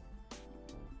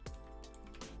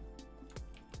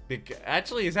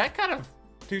 Actually, is that kind of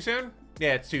too soon?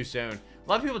 Yeah, it's too soon. A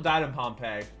lot of people died in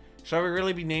Pompeii. Should we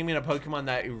really be naming a Pokemon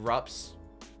that erupts?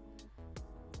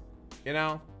 You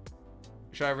know?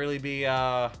 Should I really be,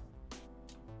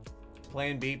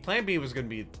 Plan B? Plan B was gonna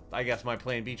be, I guess, my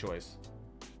Plan B choice.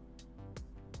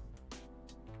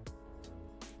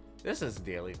 This is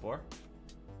the Elite Four.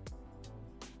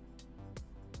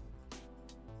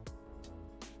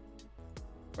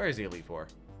 Where's the Elite Four?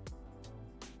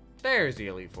 There's the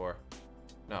Elite Four.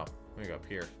 No, let me go up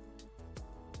here.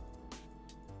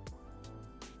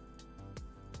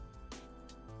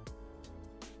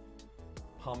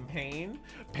 Pain?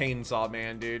 Painsaw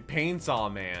Man, dude.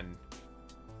 Painsaw Man.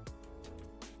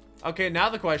 Okay, now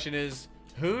the question is,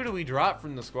 who do we drop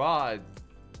from the squad?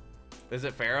 Is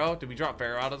it Pharaoh? Did we drop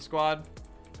Pharaoh out of the squad?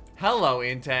 Hello,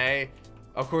 Entei.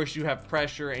 Of course, you have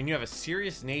pressure and you have a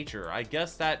serious nature. I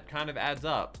guess that kind of adds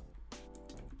up.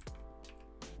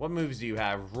 What moves do you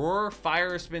have? Roar,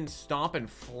 Fire Spin, Stomp, and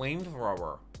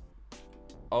Flamethrower.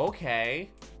 Okay.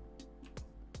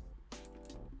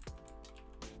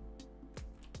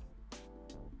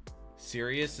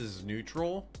 Serious is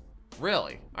neutral?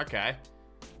 Really? Okay.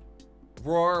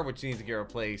 Roar, which needs to get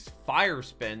replaced. Fire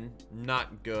Spin,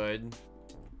 not good.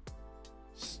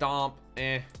 Stomp,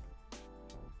 eh.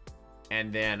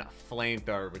 And then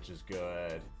Flamethrower, which is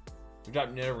good. We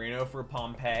got Nidorino for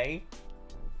Pompeii.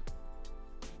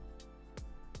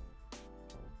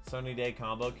 Sunny Day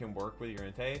combo can work with your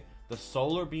Entei. The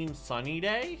Solar Beam Sunny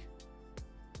Day?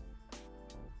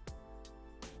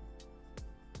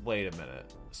 Wait a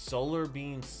minute. Solar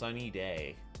Beam Sunny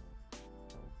Day.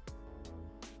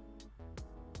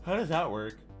 How does that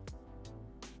work?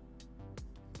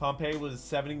 Pompeii was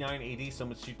 7980, so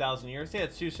much 2,000 years. Yeah,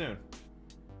 it's too soon.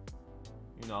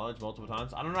 Knowledge multiple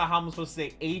times. I don't know how I'm supposed to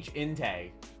say H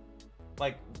Entei.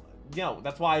 Like,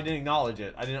 that's why I didn't acknowledge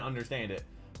it. I didn't understand it.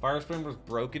 Fire Spin was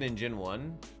broken in Gen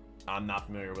 1. I'm not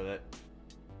familiar with it.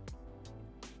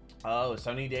 Oh,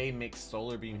 Sunny Day makes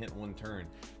Solar Beam hit 1 turn.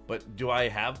 But do I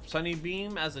have Sunny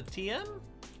Beam as a TM?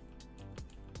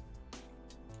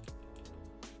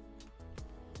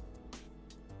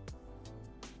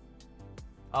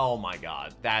 Oh my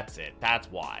god, that's it. That's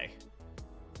why.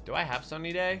 Do I have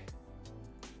Sunny Day?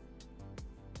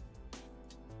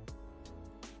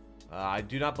 I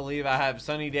do not believe I have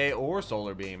Sunny Day or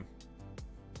Solar Beam.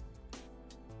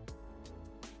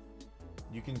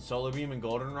 You can Solar Beam and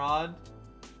Goldenrod.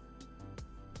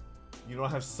 You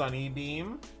don't have Sunny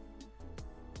Beam.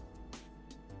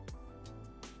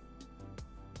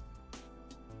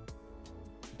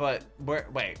 But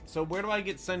wait, so where do I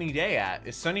get Sunny Day at?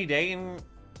 Is Sunny Day in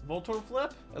Voltorb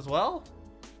Flip as well?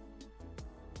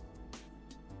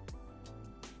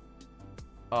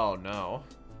 Oh no.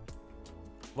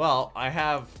 Well, I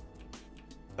have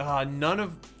none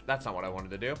of... That's not what I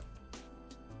wanted to do.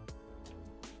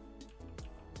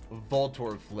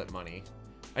 Voltorb Flip money.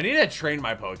 I need to train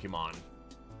my Pokemon.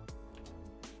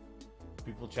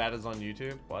 People chat is on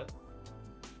YouTube? What?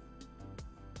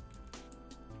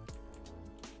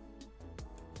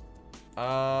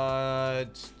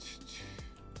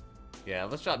 Yeah,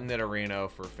 let's drop Nidorino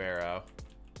for Pharaoh.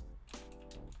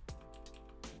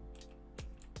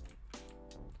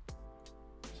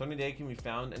 Sunny Day can be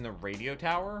found in the radio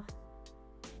tower?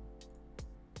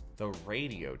 The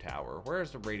radio tower.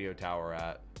 Where's the radio tower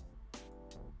at?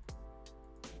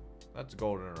 That's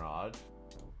goldenrod.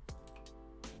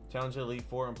 Challenge Elite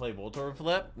Four and play Voltor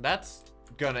Flip. That's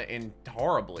gonna end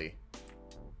horribly.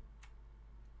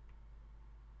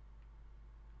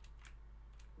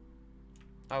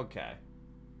 Okay.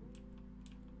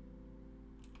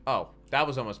 Oh, that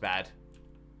was almost bad.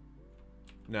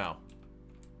 No.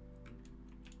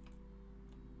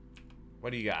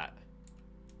 What do you got?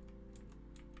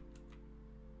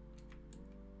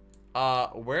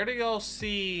 Where do y'all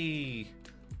see...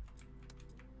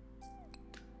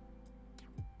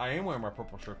 I am wearing my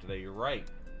purple shirt today, you're right.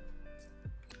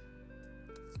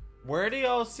 Where do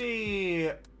y'all see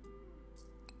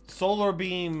Solar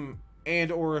Beam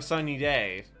and or a sunny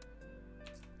day?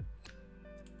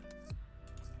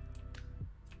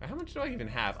 How much do I even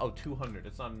have? Oh, 200.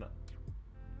 It's not enough.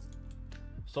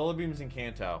 Solar Beams in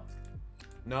Kanto.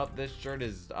 Nope, this shirt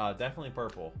is definitely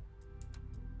purple.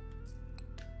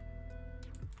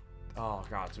 Oh,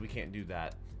 God, so we can't do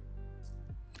that.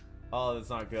 Oh, that's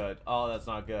not good. Oh, that's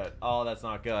not good. Oh, that's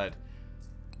not good.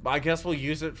 But I guess we'll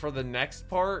use it for the next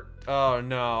part. Oh,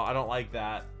 no, I don't like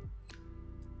that.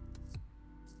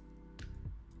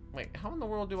 Wait, how in the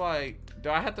world do I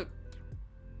have to...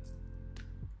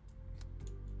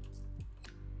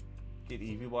 Get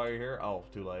Eevee while you're here? Oh,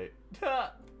 too late.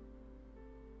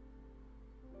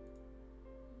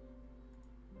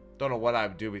 Don't know what I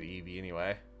would do with Eevee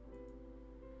anyway.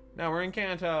 Now we're in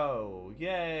Kanto.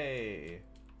 Yay.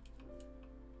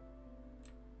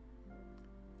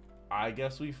 I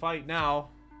guess we fight now.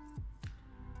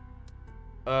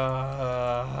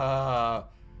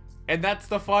 And that's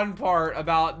the fun part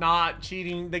about not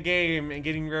cheating the game and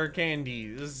getting rare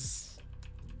candies.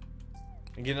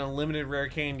 And getting unlimited rare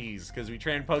candies. Because we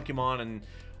train Pokemon and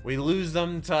we lose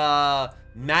them to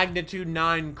magnitude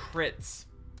 9 crits.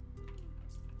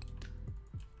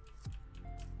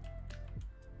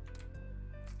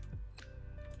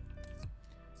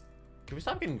 Can we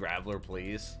stop getting Graveler,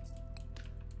 please?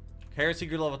 Hair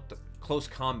secret level close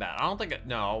combat. I don't think it,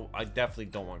 no, I definitely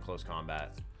don't want close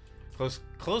combat.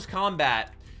 Close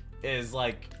combat is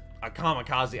like a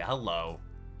kamikaze. Hello.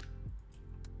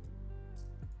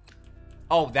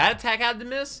 Oh, that attack had to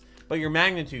miss, but your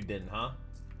magnitude didn't, huh?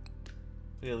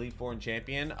 The Elite Four and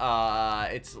Champion.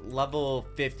 It's level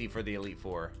 50 for the Elite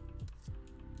Four.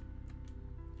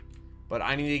 But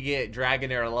I need to get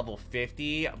Dragonair level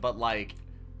 50, but like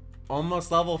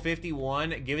almost level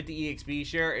 51, give it the EXP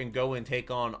share and go and take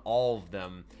on all of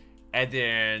them. And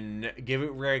then give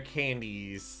it rare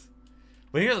candies.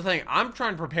 But here's the thing, I'm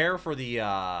trying to prepare for the,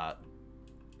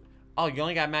 oh, you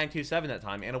only got magnitude 7 that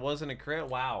time, and it wasn't a crit?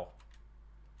 Wow.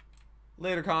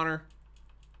 Later, Connor.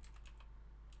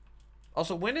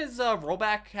 Also, when is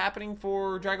rollback happening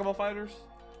for Dragon Ball Fighters?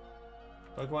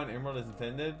 Pokemon Emerald is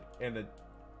intended, and it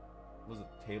was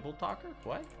a table talker?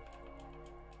 What?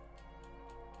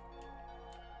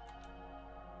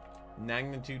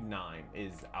 Magnitude 9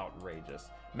 is outrageous.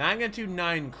 Magnitude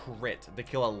 9 crit to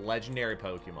kill a legendary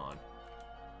Pokemon.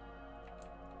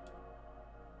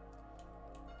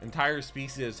 Entire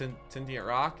species of sentient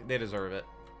rock, they deserve it.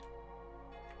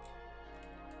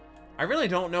 I really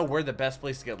don't know where the best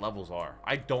place to get levels are.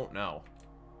 I don't know.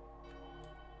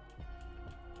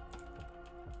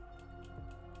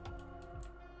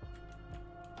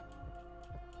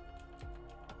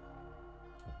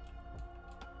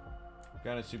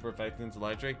 Got a super effective against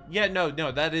electric. Yeah, no,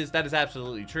 that is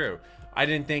absolutely true. I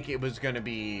didn't think it was gonna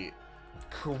be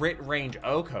crit range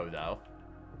Oko though.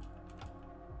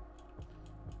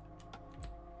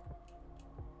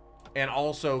 And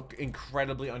also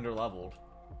incredibly underleveled.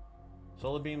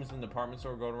 Solar beams in the department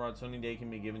store Goldenrod. Sunny day can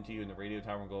be given to you in the radio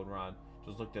tower in Goldenrod.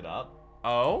 Just looked it up.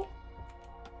 Oh?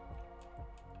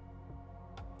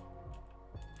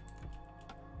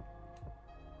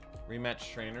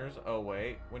 Rematch trainers? Oh,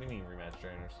 wait. What do you mean rematch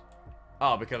trainers?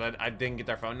 Oh, because I didn't get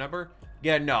their phone number?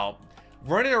 Yeah, no.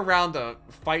 Running around to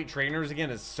fight trainers again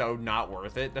is so not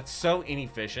worth it. That's so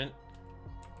inefficient.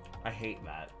 I hate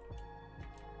that.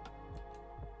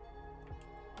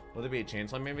 Will there be a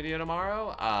Chainsaw Man video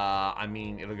tomorrow? I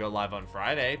mean, it'll go live on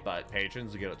Friday, but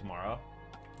patrons will get it tomorrow.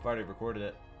 I've already recorded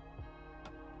it.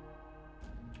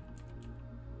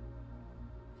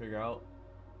 Figure out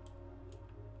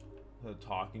the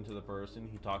talking to the person.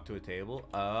 He talked to a table.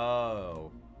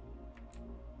 Oh.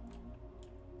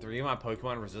 3 of my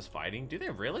Pokemon resist fighting? Do they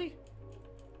really?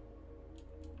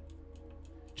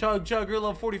 Chug, you're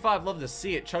level 45. Love to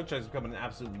see it. Chug's becoming an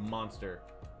absolute monster.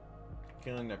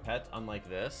 Killing their pets, unlike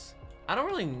this. I don't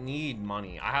really need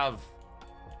money. I have,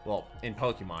 well, in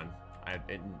Pokemon.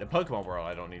 In the Pokemon world,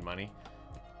 I don't need money.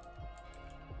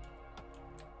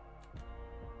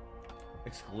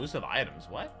 Exclusive items.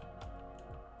 What?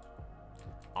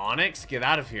 Onyx? Get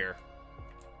out of here.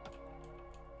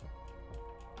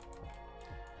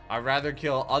 I'd rather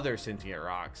kill other sentient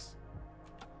rocks.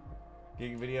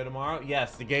 Gig video tomorrow?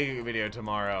 Yes, the gig video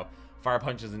tomorrow. Fire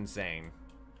Punch is insane.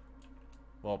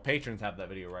 Well, patrons have that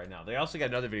video right now. They also got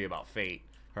another video about Fate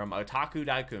from Otaku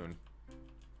Daikun.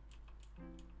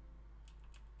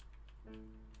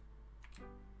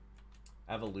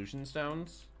 Evolution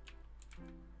stones.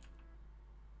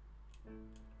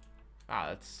 Ah,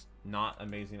 that's not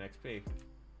amazing XP.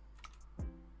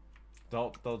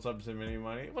 Don't subsidize any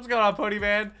money. What's going on, Pony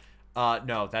Man?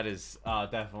 No, that is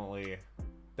definitely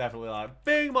a lot.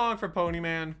 Bing bong for Pony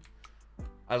Man.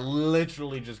 I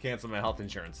literally just canceled my health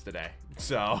insurance today,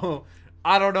 so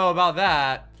I don't know about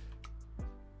that.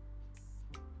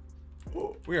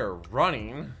 We are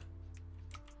running.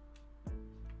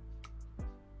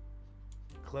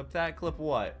 Clip that. Clip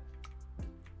what?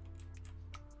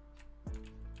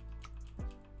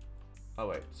 Oh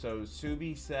wait. So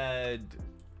Subi said.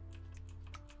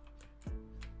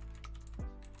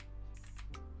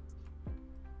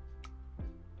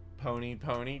 Pony.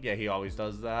 Yeah, he always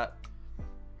does that.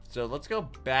 So let's go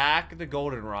back the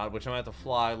goldenrod, which I'm gonna have to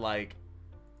fly like.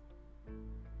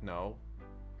 No.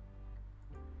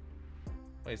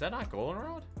 Wait, is that not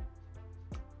goldenrod?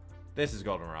 This is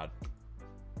goldenrod.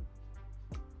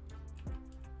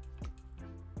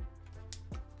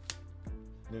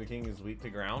 The king is weak to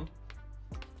ground.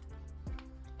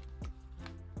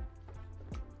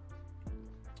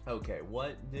 Okay,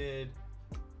 what did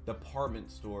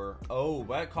department store? Oh,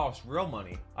 that costs real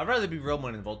money. I'd rather be real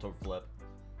money than Voltor Flip.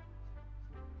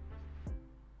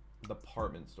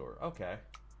 Department store. Okay.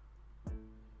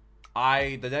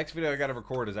 The next video I gotta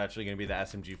record is actually gonna be the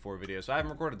SMG4 video, so I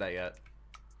haven't recorded that yet.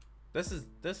 This is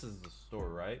the store,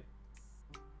 right?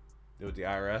 Do with the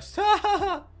IRS.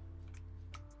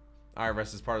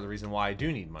 IRS is part of the reason why I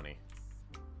do need money.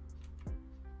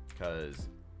 Because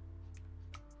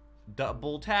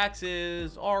double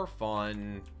taxes are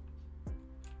fun.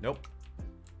 Nope.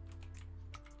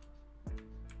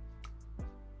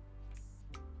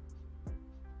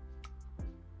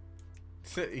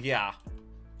 So, yeah.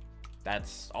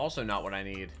 That's also not what I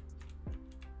need.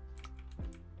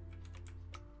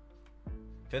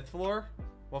 5th floor?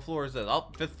 What floor is this? Oh,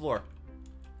 5th floor.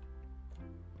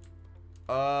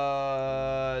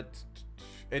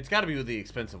 It's got to be the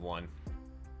expensive one.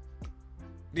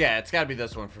 Yeah, it's got to be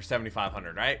this one for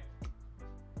 7,500, right?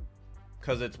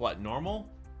 Because it's what, normal?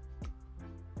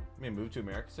 I mean, move to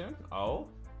America soon? Oh.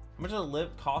 How much does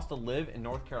it cost to live in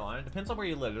North Carolina? Depends on where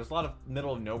you live. There's a lot of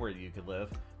middle of nowhere that you could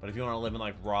live. But if you want to live in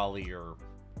like Raleigh or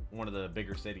one of the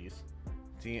bigger cities.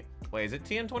 Wait, is it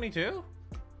TN22?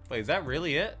 Wait, is that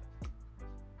really it?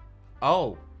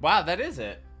 Oh, wow, that is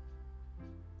it.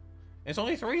 It's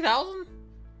only 3,000?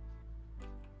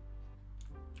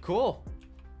 Cool.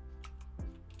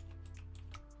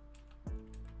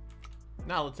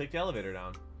 Now let's take the elevator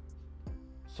down.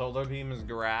 Solar beam is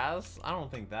grass? I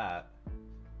don't think that.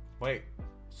 Wait,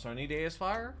 sunny day is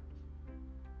fire?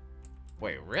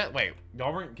 Wait, wait,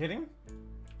 y'all weren't kidding?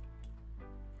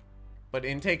 But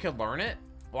Inte could learn it?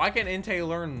 Why can't Inte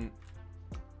learn?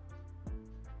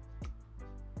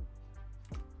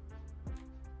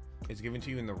 It's given to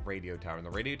you in the radio tower, and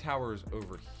the radio tower is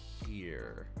over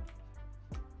here.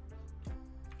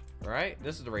 Right?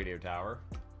 This is the radio tower.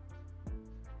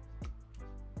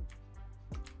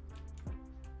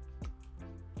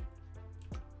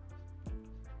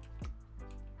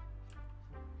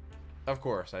 Of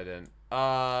course I didn't.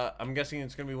 I'm guessing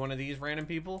it's gonna be one of these random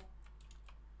people.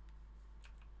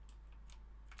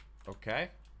 Okay.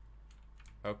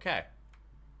 Okay.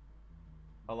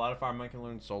 A lot of firemen can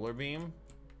learn solar beam.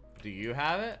 Do you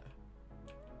have it?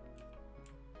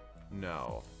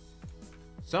 No.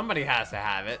 Somebody has to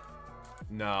have it.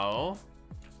 No.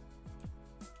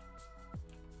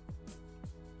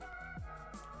 Oh,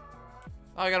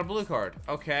 I got a blue card.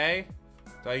 Okay.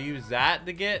 Do I use that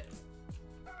to get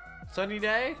sunny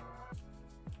day?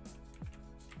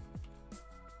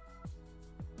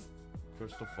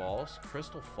 Crystal Falls?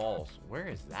 Crystal Falls. Where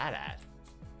is that at?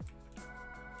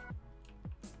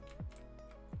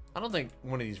 I don't think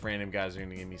one of these random guys are going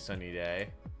to give me sunny day.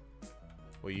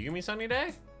 Will you give me sunny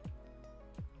day?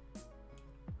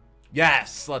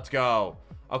 Yes! Let's go.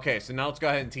 Okay, so now let's go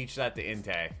ahead and teach that to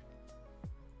Inte.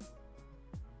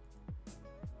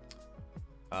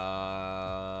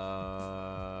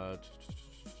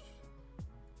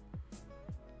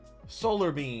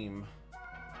 Solar beam.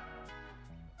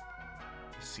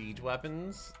 Siege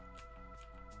weapons.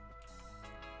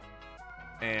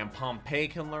 And Pompeii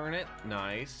can learn it.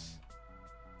 Nice.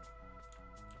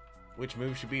 Which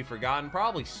move should be forgotten?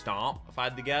 Probably Stomp, if I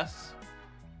had to guess.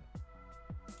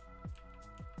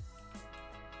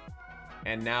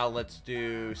 And now let's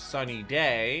do Sunny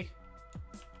Day.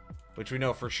 Which we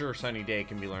know for sure Sunny Day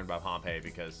can be learned by Pompey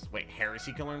because... Wait,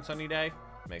 Heresy can learn Sunny Day?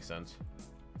 Makes sense.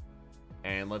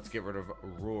 And let's get rid of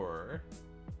Roar.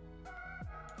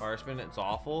 Fire Spin, it's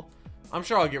awful. I'm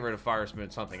sure I'll get rid of Fire Spin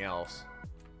with something else.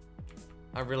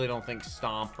 I really don't think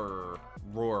Stomp or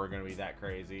Roar are going to be that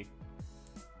crazy.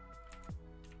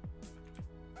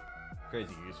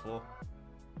 Crazy useful.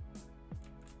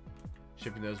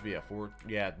 Shipping those via 4.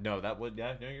 Yeah, no, that would...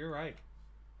 Yeah, no, you're right.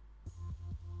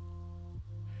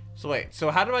 So wait,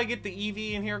 so how do I get the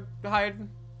EV in here hiding?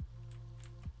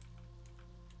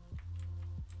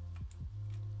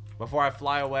 Before I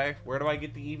fly away, where do I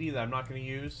get the EV that I'm not going to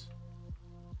use?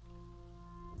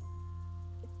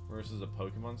 Versus a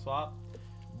Pokemon swap?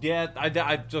 Yeah, I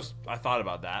thought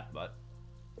about that, but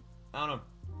I don't know.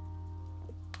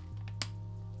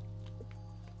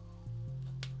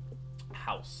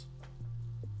 House.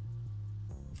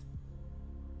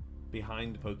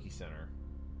 Behind Poke Center.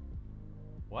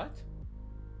 What?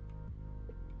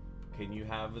 Can you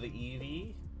have the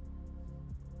EV?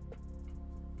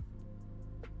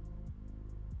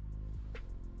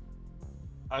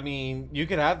 I mean, you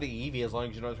can have the EV as long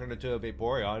as you don't turn it into a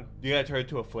Vaporeon. You gotta turn it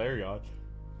into a Flareon.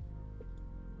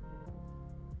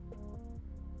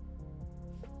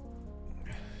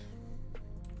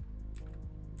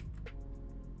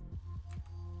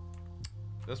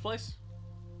 This place?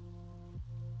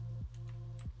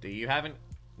 Do you haven't?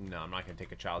 No, I'm not gonna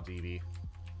take a child's EV.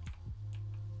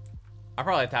 I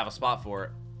probably have to have a spot for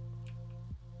it.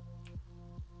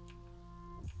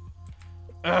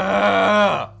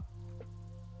 Ugh!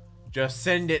 Just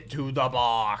send it to the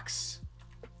box.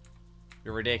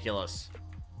 You're ridiculous.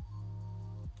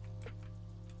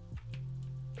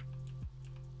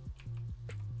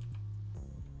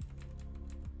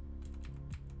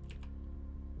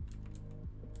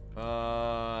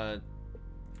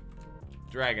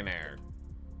 Dragonair.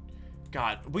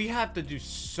 God, we have to do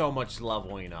so much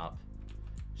leveling up.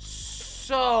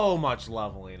 So much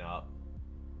leveling up.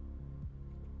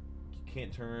 You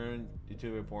can't turn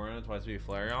into a Vaporeon, twice be a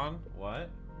Flareon? What?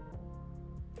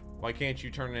 Why can't you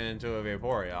turn it into a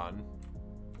Vaporeon?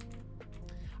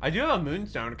 I do have a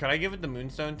Moonstone. Could I give it the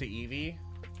Moonstone to Eevee?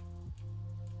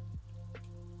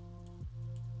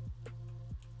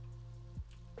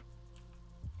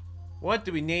 What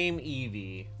do we name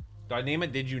Eevee? Do I name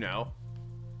it Did You Know?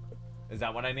 Is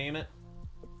that what I name it?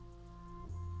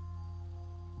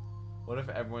 What if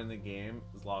everyone in the game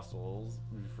is lost souls?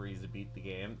 We freeze to beat the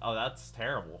game. Oh, that's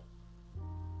terrible.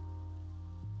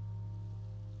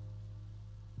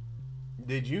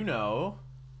 Did you know?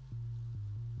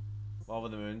 Well,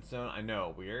 with the Moonstone, I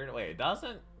know. Weird. Wait, it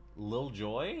doesn't? Lil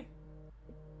Joy?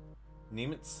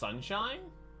 Name it Sunshine?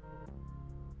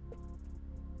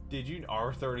 Did you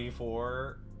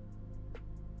R34?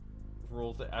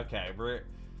 Rule okay,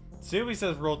 Subi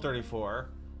says Rule 34.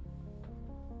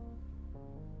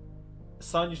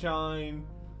 Sunshine.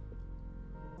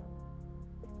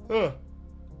 Ugh.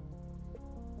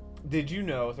 Did you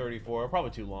know 34?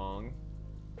 Probably too long.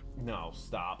 No,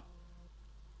 stop.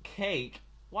 Cake?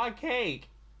 Why cake?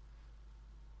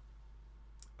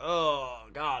 Oh,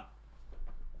 God.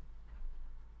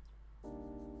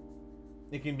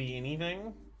 It can be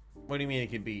anything? What do you mean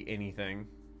it could be anything?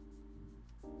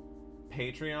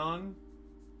 Patreon?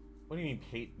 What do you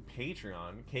mean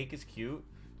Patreon? Cake is cute.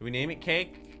 Do we name it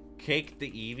Cake? Cake the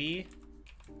Eevee?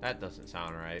 That doesn't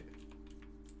sound right.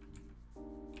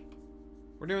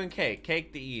 We're doing Cake.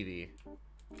 Cake the Eevee.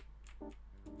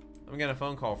 I'm getting a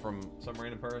phone call from some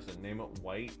random person. Name it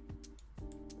White.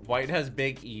 White has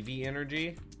big Eevee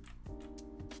energy.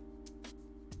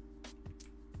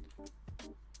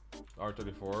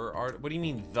 R34 art. What do you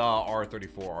mean the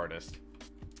R34 artist?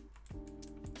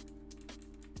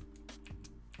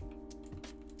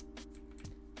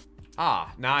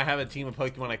 Ah, now I have a team of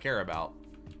Pokemon I care about.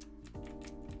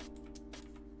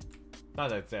 Not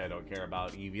that I'd say I don't care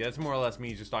about Eevee. That's more or less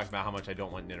me just talking about how much I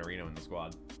don't want Nidorino in the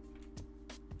squad.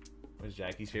 What is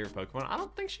Jackie's favorite Pokemon? I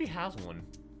don't think she has one.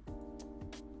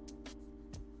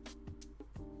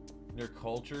 They're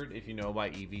cultured if you know why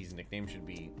Eevee's nickname should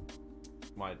be...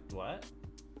 What?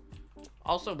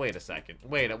 Also, wait a second.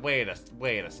 Wait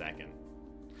a second.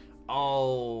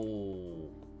 Oh.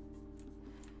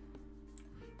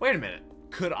 Wait a minute.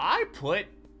 Could I put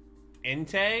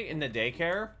Entei in the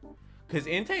daycare? Because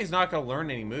Entei is not going to learn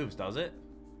any moves, does it?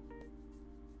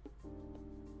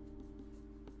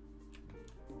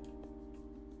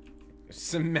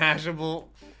 Smashable.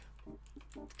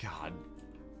 God.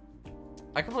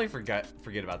 I completely forget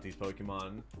about these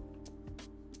Pokemon.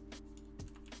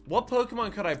 What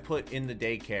Pokemon could I put in the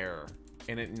daycare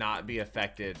and it not be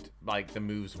affected, like the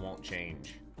moves won't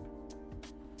change?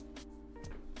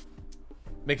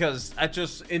 Because that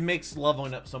just, it makes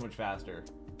leveling up so much faster.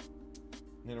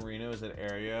 Nidorino is an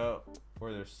area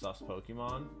where there's sus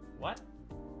Pokemon. What?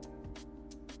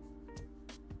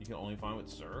 You can only find with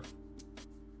Surf?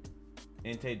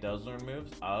 Entei does learn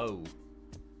moves? Oh.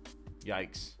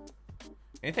 Yikes.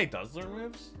 Entei does learn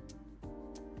moves?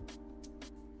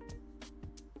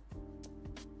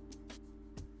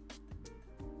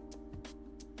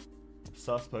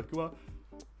 Sus Pokemon?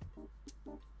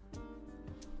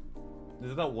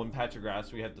 Is it that one patch of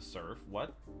grass we had to surf?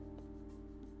 What?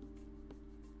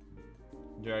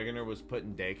 Dragonair was put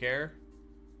in daycare?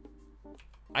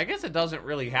 I guess it doesn't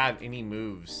really have any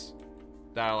moves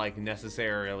that I like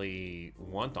necessarily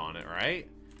want on it, right?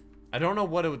 I don't know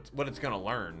what it's gonna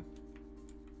learn.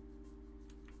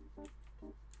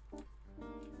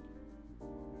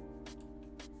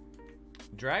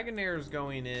 Dragonair is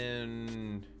going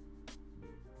in.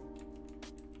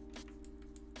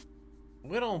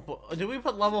 We don't. Do we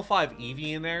put level 5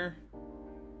 Eevee in there?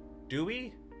 Do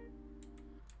we?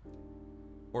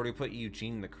 Or do we put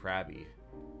Eugene the Krabby?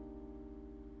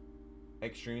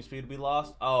 Extreme speed we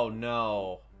lost? Oh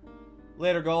no.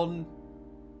 Later, Golden.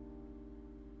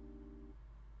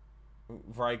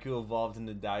 Raikou evolved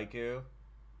into Daiku.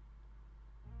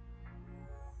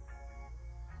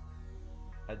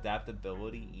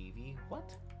 Adaptability Eevee?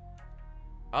 What?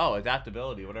 Oh,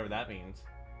 adaptability, whatever that means.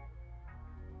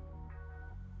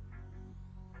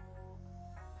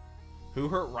 Who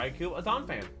hurt Raikou? A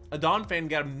Donphan. A Donphan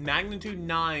got a magnitude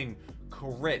 9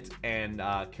 crit and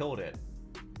killed it.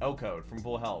 O-code from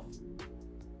full health.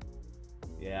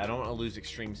 Yeah, I don't want to lose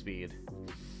extreme speed.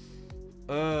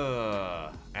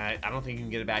 I don't think you can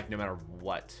get it back no matter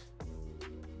what.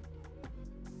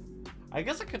 I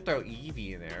guess I could throw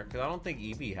Eevee in there, because I don't think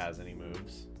Eevee has any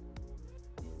moves.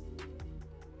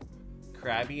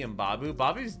 Krabby and Babu.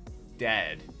 Babu's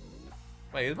dead.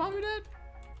 Wait, is Babu dead?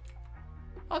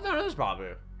 Oh, no, there's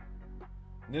Babu.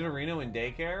 Nidorino in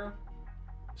daycare?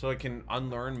 So it can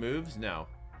unlearn moves? No.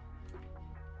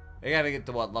 They gotta get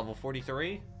to what, level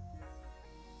 43?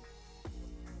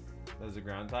 That's a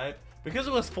ground type. Because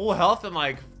it was full health and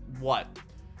like, what?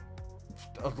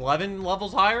 11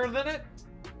 levels higher than it?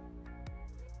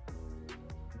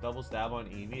 Double stab on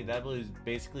Eevee. That was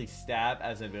basically stab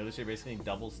as an ability, so you're basically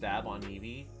double stab on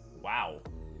Eevee. Wow.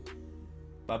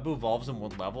 Babu evolves in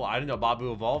 1 level. I didn't know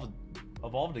Babu evolved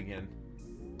again.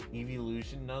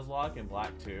 Evolution Nuzlocke in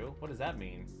Black 2. What does that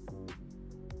mean?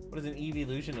 What is an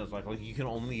Evolution Nuzlocke? Like you can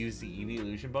only use the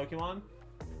Evolution Pokemon?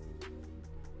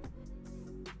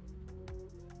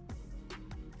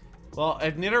 Well,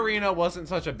 if Nidorino wasn't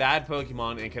such a bad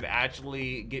Pokemon and could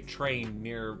actually get trained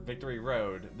near Victory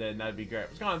Road, then that'd be great.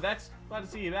 What's going on, Vex? Glad to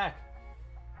see you back.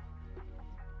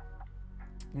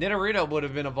 Nidorino would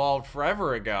have been evolved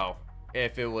forever ago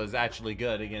if it was actually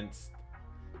good against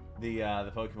the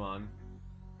Pokemon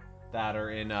that are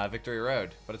in Victory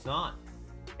Road, but it's not.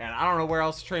 And I don't know where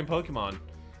else to train Pokemon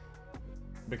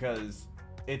because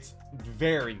it's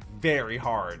very, very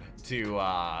hard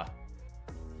to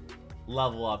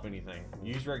level up anything.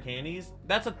 Use rare candies?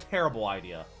 That's a terrible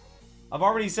idea. I've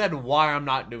already said why I'm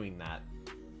not doing that.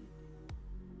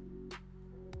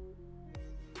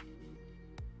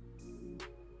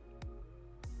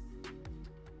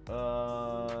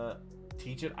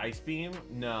 Teach it Ice Beam?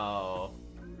 No.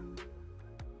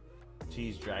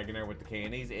 Cheese Dragonair with the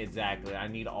candies? Exactly. I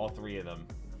need all 3 of them.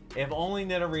 If only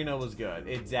Nidorino was good.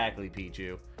 Exactly,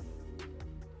 Pichu.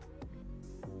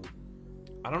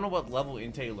 I don't know what level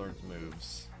Entei learns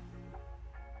moves.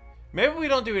 Maybe we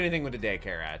don't do anything with the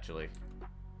daycare, actually.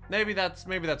 Maybe that's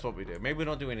what we do. Maybe we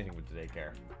don't do anything with the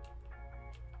daycare.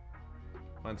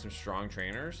 Find some strong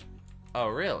trainers. Oh,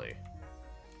 really?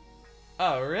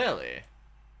 Oh, really?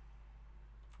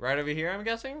 Right over here, I'm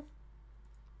guessing?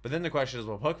 But then the question is,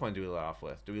 what Pokemon do we lead off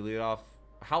with? Do we lead off...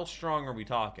 How strong are we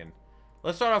talking?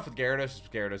 Let's start off with Gyarados.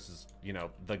 Gyarados is, you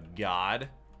know, the god.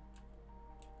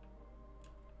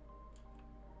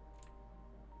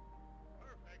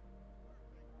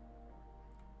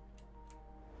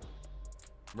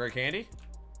 Rare candy?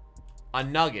 A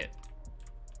nugget.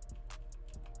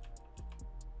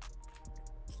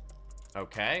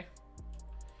 Okay.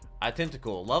 A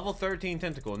tentacle. Level 13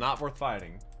 tentacle. Not worth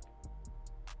fighting.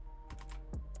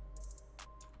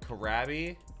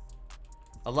 Krabby.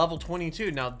 A level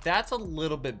 22. Now that's a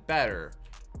little bit better.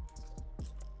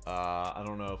 I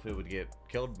don't know if it would get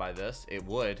killed by this. It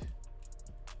would.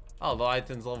 Oh,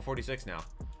 Leviathan's level 46 now.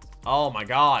 Oh my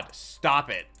god. Stop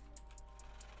it.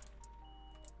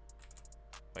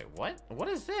 Wait, what? What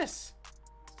is this?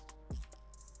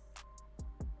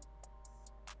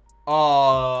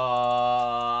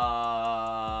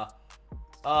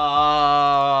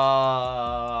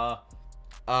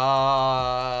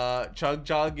 Chug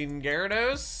Chug and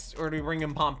Gyarados? Or do we bring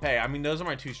in Pompeii? I mean, those are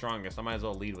my two strongest. I might as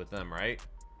well lead with them, right?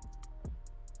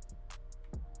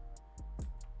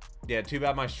 Yeah, too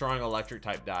bad my strong electric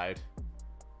type died.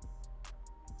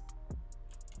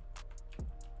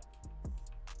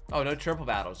 Oh, no triple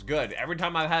battles. Good. Every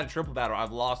time I've had a triple battle,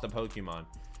 I've lost a Pokemon.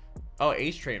 Oh,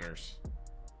 Ace Trainers.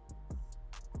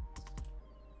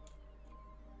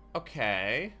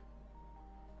 Okay.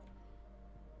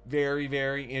 Very,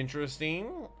 very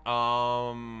interesting.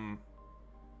 I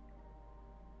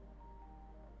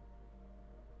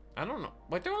don't know.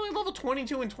 Like, they're only level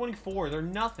 22 and 24. They're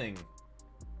nothing.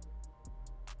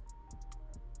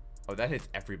 Oh, that hits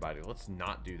everybody. Let's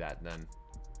not do that then.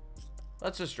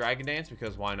 Let's just Dragon Dance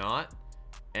because why not?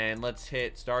 And let's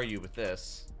hit Staryu with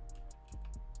this.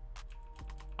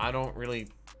 I don't really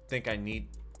think I need...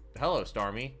 Hello,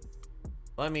 Starmie.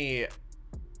 Let me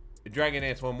Dragon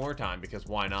Dance one more time because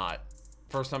why not?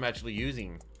 First time actually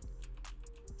using.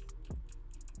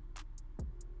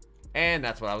 And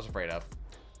that's what I was afraid of.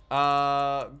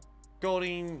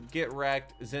 Goldeen, get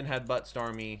wrecked. Zen Headbutt,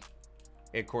 Starmie.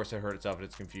 Of course, it hurt itself in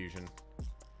its confusion.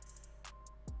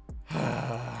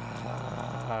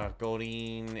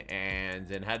 Goldeen and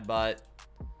Zen Headbutt.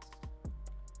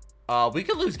 We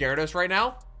could lose Gyarados right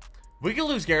now. We could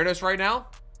lose Gyarados right now.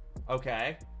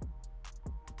 Okay.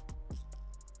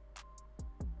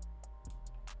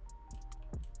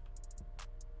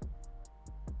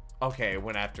 Okay,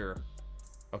 went after...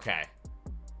 Okay.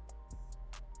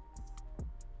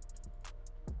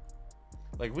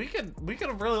 Like, we could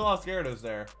have really lost Gyarados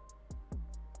there.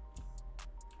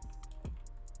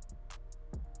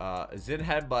 Zen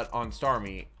Headbutt on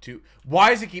Starmie to... Why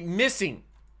does it keep missing?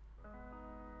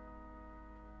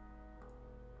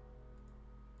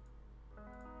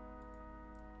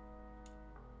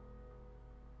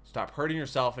 Stop hurting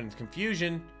yourself in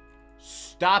confusion.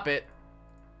 Stop it.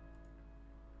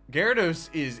 Gyarados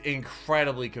is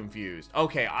incredibly confused.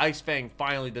 Okay, Ice Fang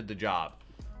finally did the job.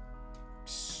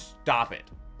 Stop it.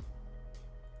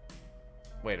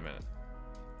 Wait a minute.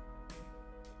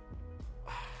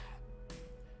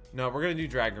 No, we're gonna do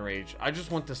Dragon Rage. I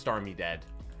just want the Starmie dead.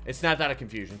 It snapped out of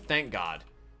confusion. Thank God.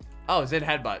 Oh, Zen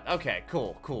Headbutt. Okay,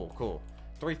 cool, cool, cool.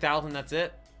 3,000, that's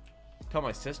it? Tell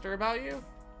my sister about you?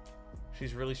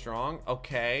 She's really strong.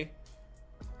 Okay.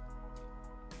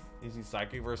 Using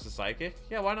Psychic versus Psychic?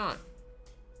 Yeah, why not?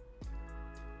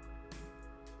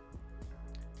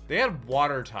 They had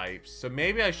water types, so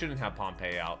maybe I shouldn't have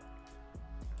Pompeii out.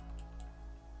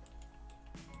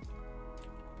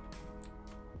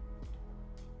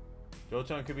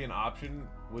 Jolteon could be an option.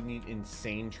 Would need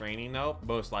insane training though.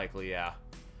 Most likely, yeah.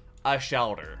 A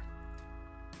Shelter.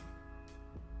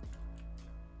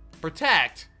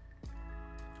 Protect?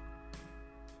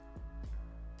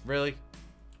 Really?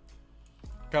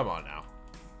 Come on now.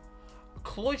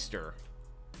 Cloyster.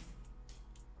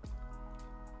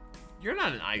 You're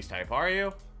not an ice type, are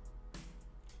you?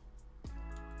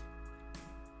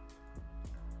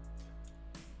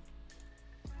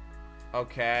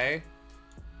 Okay.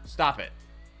 Stop it.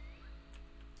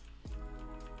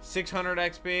 600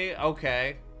 XP?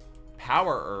 Okay.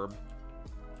 Power Herb.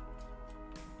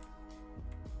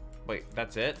 Wait,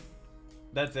 that's it?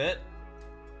 That's it?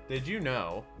 Did you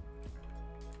know?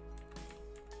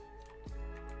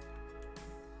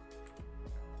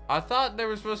 I thought there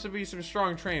were supposed to be some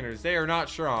strong trainers. They are not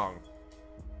strong.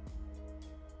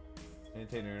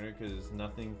 Anti-Nerner because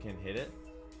nothing can hit it.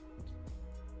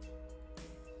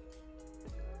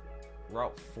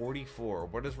 Route 44.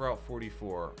 What is Route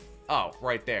 44? Oh,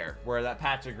 right there. Where that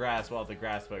patch of grass, well, the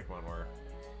grass Pokemon were.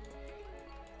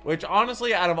 Which,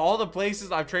 honestly, out of all the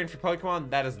places I've trained for Pokemon,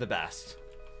 that is the best.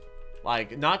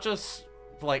 Like, not just,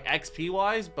 like,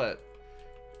 XP-wise, but,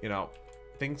 you know,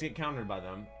 things get countered by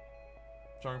them.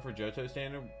 Trying for Johto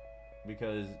standard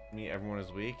because everyone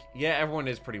is weak. Yeah, everyone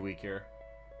is pretty weak here.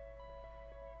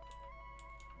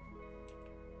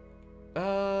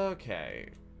 Okay.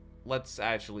 Let's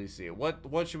actually see.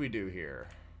 What should we do here?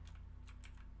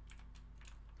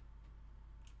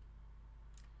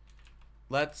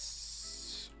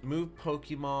 Let's move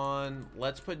Pokemon.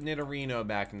 Let's put Nidorino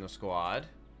back in the squad.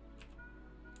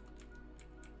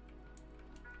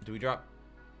 Do we drop?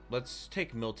 Let's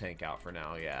take Miltank out for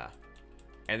now, yeah.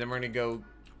 And then we're going to go...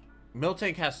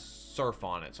 Miltank has Surf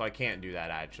on it, so I can't do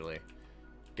that, actually.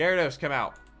 Gyarados, come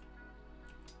out.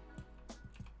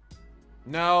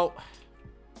 No.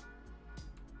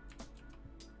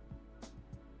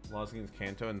 Lost against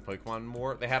Kanto in the Pokemon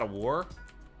War. They had a war.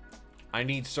 I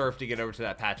need Surf to get over to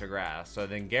that patch of grass. So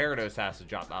then Gyarados has to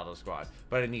drop out of the squad.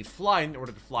 But I need Fly in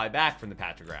order to fly back from the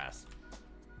patch of grass.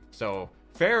 So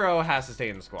Pharaoh has to stay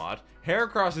in the squad.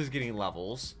 Heracross is getting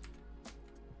levels.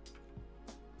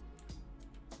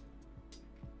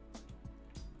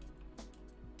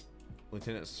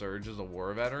 Lieutenant Surge is a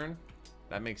war veteran.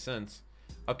 That makes sense.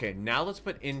 Okay, now let's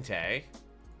put Entei.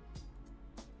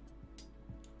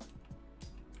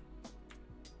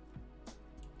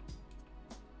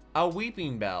 A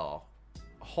Weeping Bell.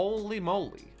 Holy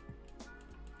moly.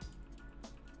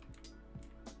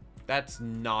 That's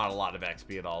not a lot of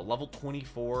XP at all. Level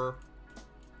 24.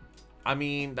 I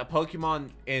mean, the Pokemon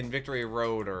in Victory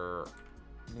Road are,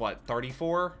 what,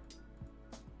 34?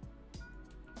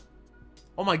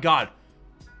 Oh my god.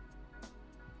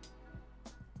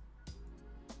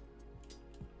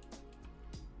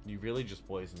 You really just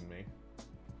poisoned me.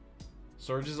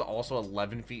 Surge is also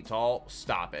 11 feet tall.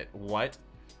 Stop it. What?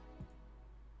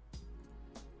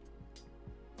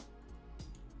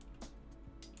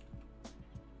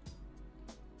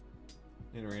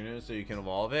 In arena so you can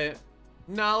evolve it.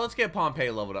 No, let's get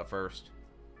Pompeii leveled up first.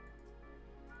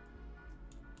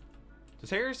 Does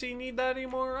Heresy need that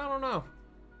anymore? I don't know.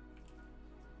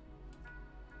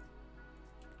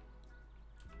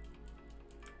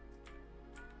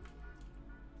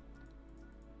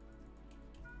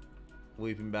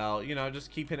 Weeping Bell, you know,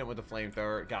 just keep hitting it with the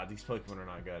flamethrower. God, these Pokemon are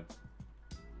not good.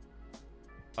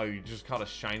 Oh, you just caught a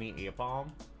shiny Aipom?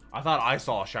 I thought I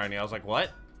saw a shiny. I was like,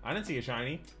 what? I didn't see a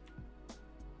shiny.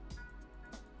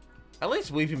 At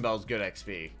least Weeping Bell's good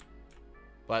XP.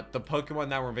 But the Pokemon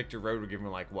that were in Victory Road were giving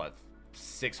me like, what,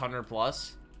 600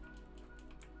 plus?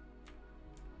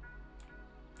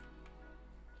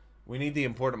 We need the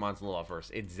important monster level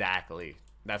first. Exactly.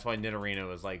 That's why Nidorino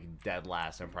was like dead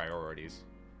last in priorities.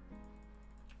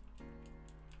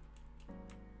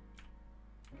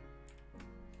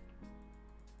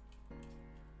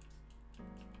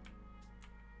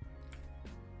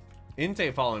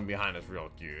 Entei following behind is real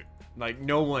cute. Like,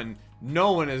 no one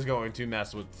is going to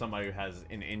mess with somebody who has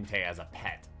an Entei as a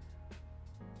pet.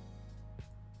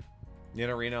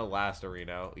 Nidorino, last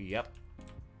Areno. Yep.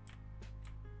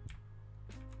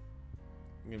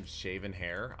 Shaven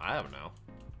hair? I don't know.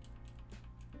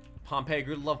 Pompeii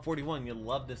grew to level 41. You'd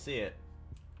love to see it.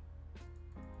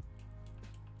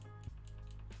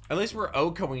 At least we're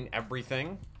OHKOing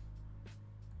everything.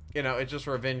 You know, it's just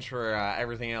revenge for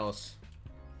everything else.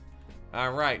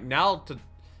 Alright, now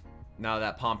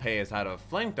that Pompeii has had a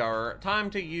flamethrower, time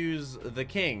to use the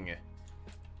King.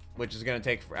 Which is going to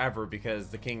take forever because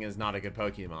the King is not a good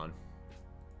Pokemon.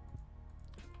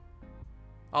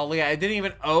 Oh, yeah, it didn't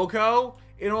even OHKO?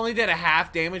 It only did a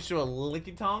half damage to a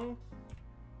Lickitung?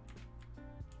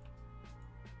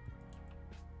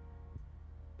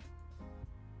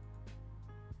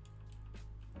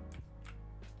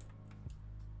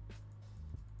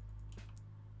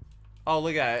 Oh,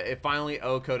 look at it. It finally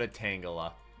OHKO'd a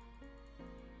Tangela.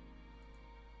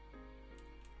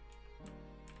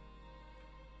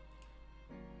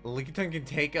 Lickitung can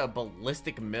take a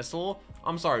ballistic missile?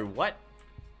 I'm sorry, what?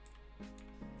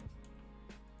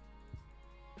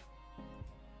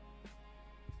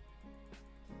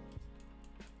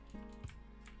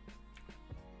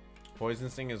 Poison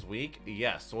Sting is weak?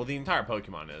 Yes. Well, the entire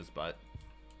Pokemon is, but...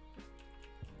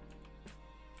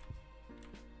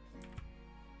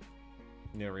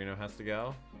 Nidorino has to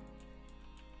go.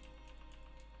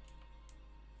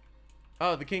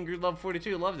 Oh, the King grew level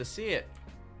 42. Love to see it.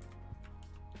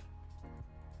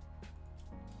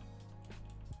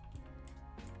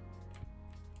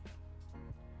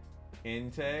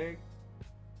 Intake.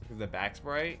 Is the back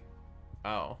sprite?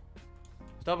 Oh.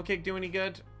 Does double kick do any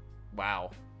good?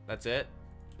 Wow. That's it?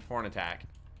 Horn attack.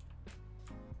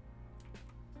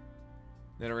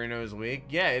 Nidorino is weak?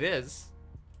 Yeah, it is.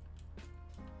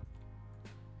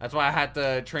 That's why I had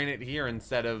to train it here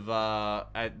instead of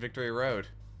at Victory Road.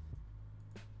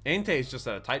 Entei is just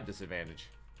at a type disadvantage.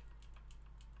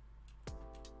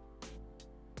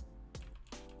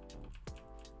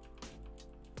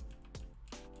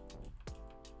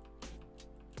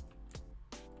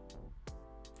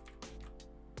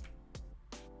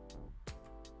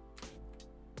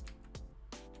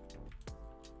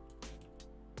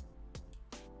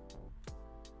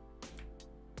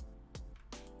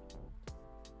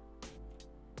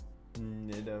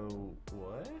 Nido,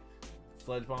 what?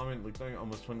 Sledge Bombing, Lickitung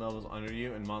almost 20 levels under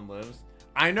you, and Mon lives.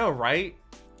 I know, right?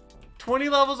 20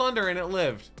 levels under and it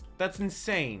lived. That's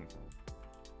insane.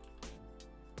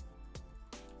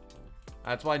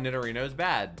 That's why Nidorino is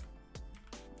bad.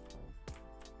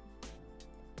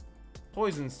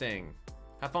 Poison Sting.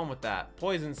 Have fun with that.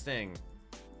 Poison Sting.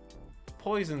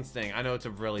 Poison Sting. I know it's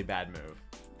a really bad move.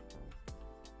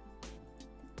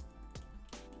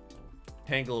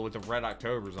 Tangle with the Red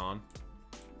Octobers on.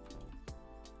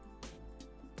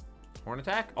 Horn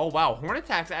Attack? Oh, wow. Horn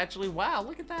Attack's actually... Wow,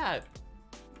 look at that.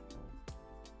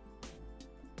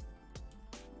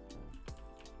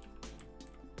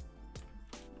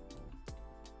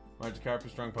 Magikarp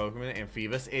is strong Pokemon.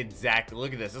 Amphibious. Exactly.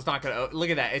 Look at this. It's not gonna...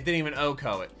 Look at that. It didn't even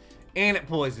OHKO it. And it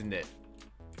poisoned it.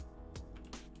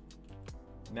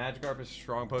 Magikarp is a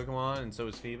strong Pokemon, and so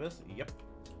is Phoebus. Yep.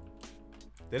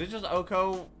 Did it just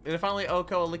OHKO? Did it finally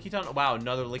OHKO a Lickitung? Wow,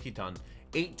 another Lickitung.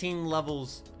 18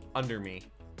 levels under me.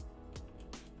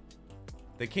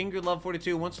 The Kingard level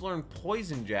 42 wants to learn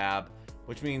Poison Jab,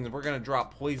 which means we're going to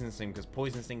drop Poison Sting because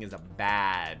Poison Sting is a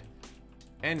bad.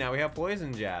 And now we have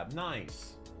Poison Jab.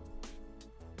 Nice.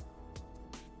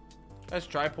 Let's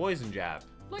try Poison Jab.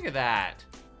 Look at that.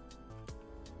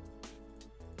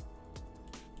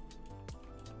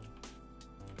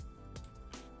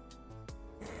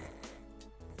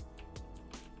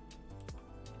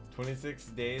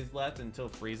 $26 days left until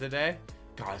Frieza Day.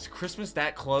 God, is Christmas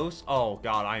that close? Oh,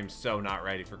 God, I am so not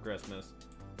ready for Christmas.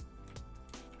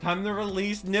 Time to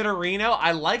release Nidorino?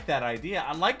 I like that idea.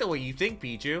 I like the way you think,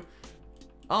 Pichu.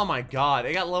 Oh, my God.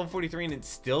 It got level 43 and it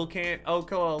still can't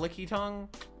OHKO a Lickitung?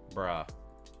 Bruh.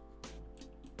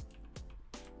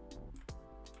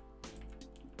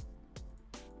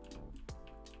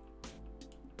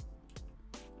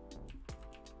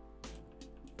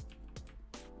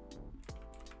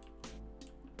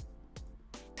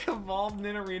 Evolve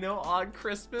Nidorino on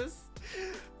Christmas.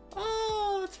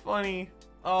 Oh, that's funny.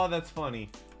 Oh, that's funny.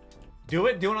 Do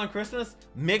it on Christmas.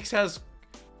 Mix has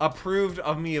approved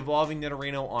of me evolving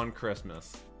Nidorino on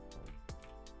Christmas.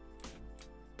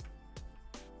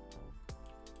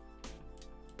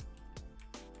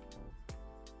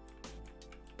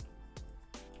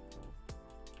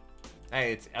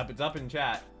 Hey, it's up in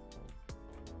chat.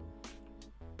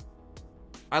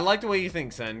 I like the way you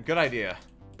think, Sen. Good idea.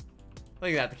 Look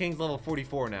at that. The King's level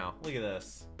 44 now. Look at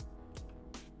this.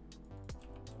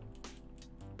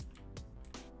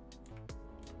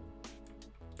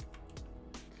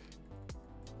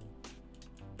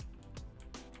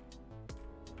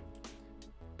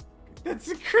 That's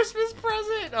a Christmas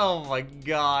present. Oh my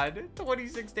God.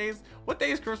 26 days. What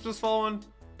day is Christmas fall on?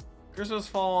 Christmas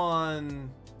fall on...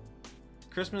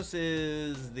 Christmas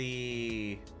is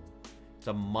the... It's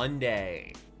a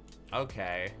Monday.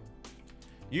 Okay.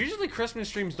 Usually Christmas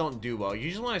streams don't do well.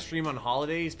 Usually when I stream on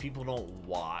holidays, people don't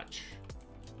watch.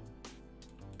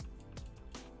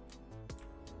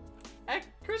 Heck,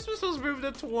 Christmas was moved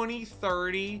to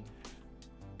 2030.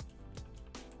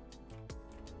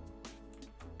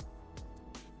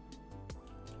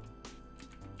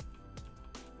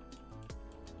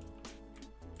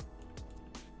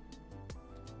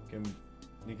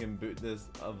 You can boot this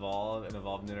evolve and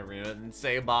evolve Nidorino and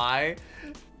say bye.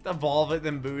 Evolve it,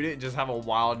 then boot it, and just have a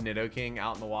wild Nidoking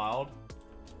out in the wild.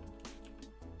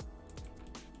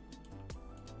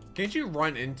 Can't you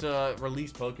run into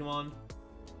release Pokemon?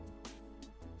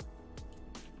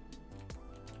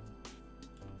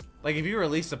 Like, if you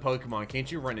release a Pokemon,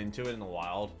 can't you run into it in the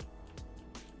wild?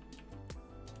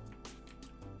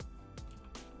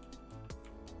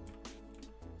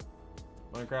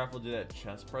 Minecraft will do that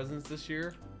chest presents this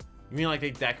year? You mean like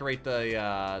they decorate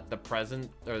the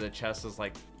present or the chest as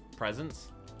like presents?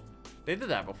 They did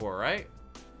that before, right?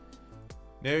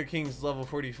 Nido King's level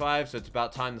 45, so it's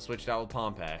about time to switch it out with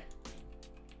Pompey.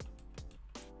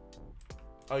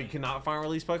 Oh, you cannot find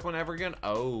release Pokemon ever again?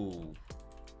 Oh.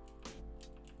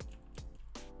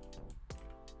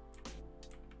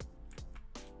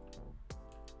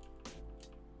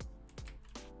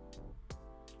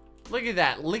 Look at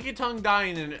that. Lickitung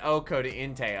dying in an OHKO to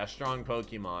Entei, a strong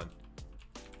Pokemon.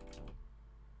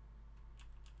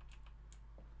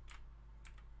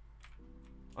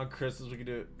 On Christmas, we could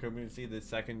do it. Could we see the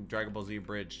second Dragon Ball Z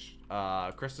Bridge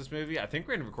Christmas movie? I think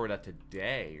we're going to record that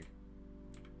today.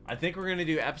 I think we're going to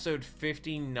do episode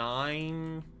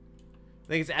 59. I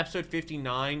think it's episode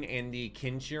 59 and the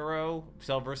Kinshiro,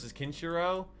 Cell versus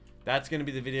Kinshiro. That's going to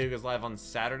be the video that goes live on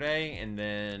Saturday. And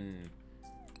then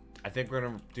I think we're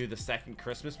going to do the second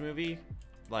Christmas movie,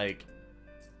 like,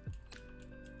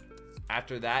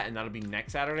 after that, and that'll be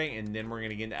next Saturday, and then we're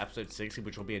going to get into episode 60,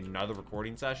 which will be another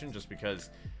recording session, just because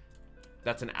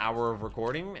that's an hour of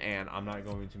recording, and I'm not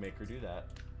going to make her do that.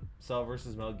 Cell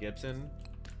versus Mel Gibson.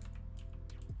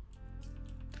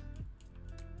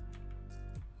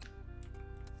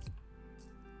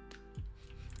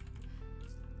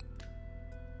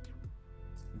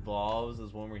 Evolves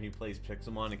is one where he plays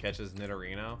Pixelmon and catches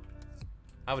Nidorino.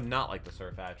 I would not like to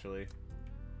surf, actually.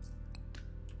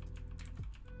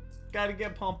 Gotta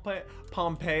get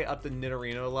Pompeii up to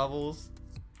Nidorino levels.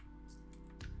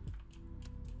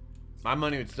 My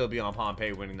money would still be on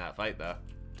Pompeii winning that fight, though.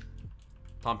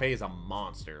 Pompeii is a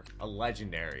monster, a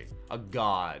legendary, a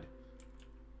god.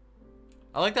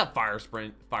 I like that Fire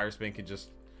Spin can just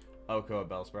Oko a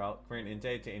Bellsprout. Grant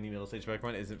Inte to any middle stage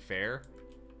Pokemon isn't fair.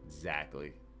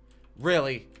 Exactly.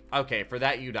 Really? Okay, for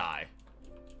that you die.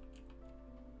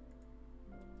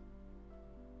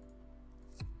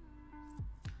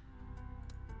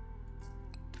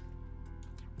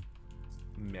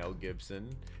 Mel Gibson.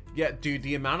 Yeah, dude,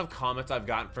 the amount of comments I've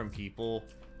gotten from people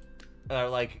that are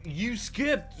like, you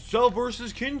skipped Cell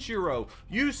versus Kinshiro.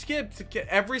 You skipped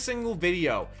every single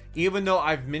video, even though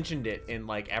I've mentioned it in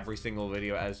like every single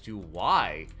video as to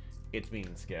why it's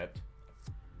being skipped.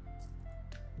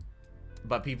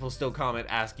 But people still comment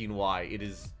asking why. It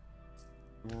is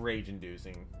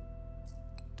rage-inducing.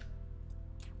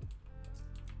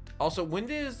 Also, when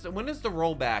is the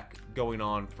rollback going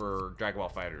on for Dragon Ball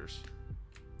FighterZ?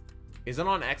 Is it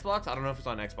on Xbox? I don't know if it's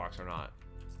on Xbox or not.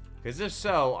 Because if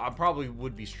so, I probably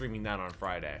would be streaming that on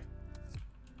Friday.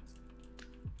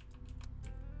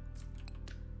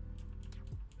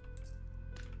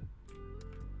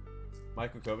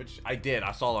 Michael Kovic? I did.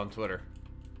 I saw it on Twitter.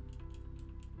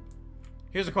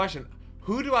 Here's a question.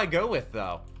 Who do I go with,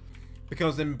 though?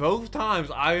 Because in both times,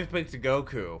 I've picked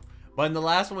Goku. But in the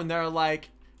last one, they're like,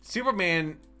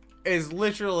 Superman is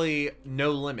literally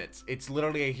no limits. It's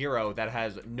literally a hero that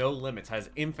has no limits, has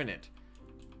infinite.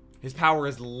 His power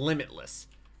is limitless.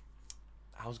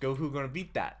 How's Goku gonna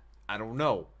beat that? I don't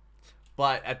know.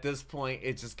 But at this point,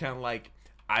 it's just kind of like,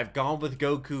 I've gone with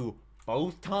Goku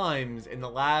both times in the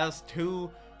last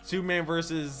two Superman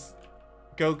versus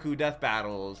Goku death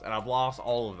battles, and I've lost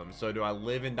all of them. So do I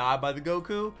live and die by the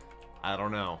Goku? I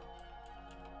don't know.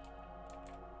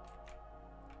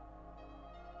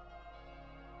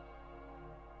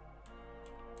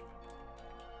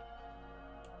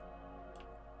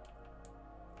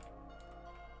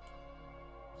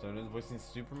 Someone's voicing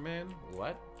Superman?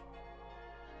 What?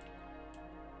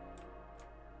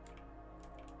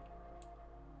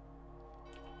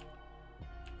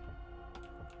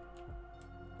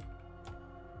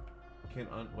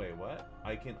 Wait, what?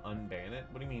 I can unban it?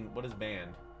 What do you mean? What is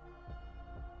banned?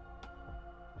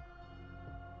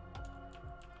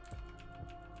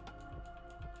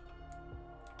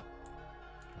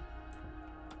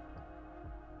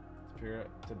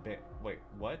 Wait,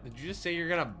 what? Did you just say you're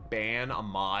gonna ban a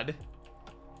mod?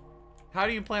 How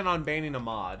do you plan on banning a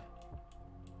mod?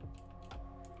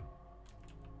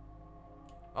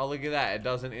 Oh, look at that. It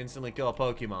doesn't instantly kill a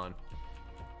Pokemon.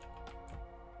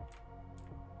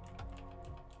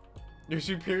 Your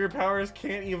superior powers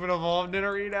can't even evolve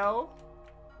Nidorino?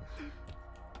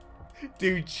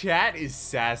 Dude, chat is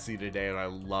sassy today and I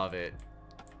love it.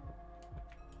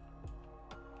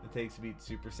 It takes to beat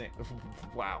Super Saiyan.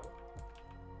 Wow.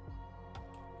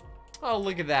 Oh,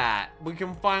 look at that. We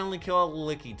can finally kill a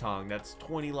Licky Tongue. That's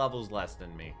 20 levels less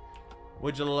than me.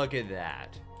 Would you look at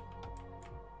that?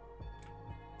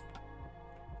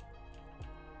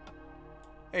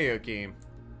 Hey, Yokeem.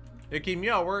 Yokeem,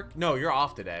 you at work? No, you're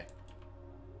off today.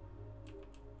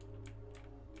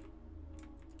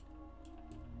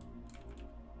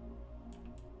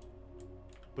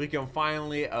 We can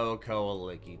finally Oko a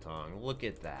Licky Tongue. Look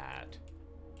at that.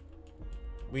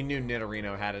 We knew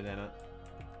Nidorino had it in it.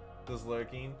 This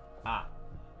lurking. Ah.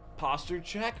 Posture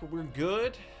check. We're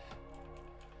good.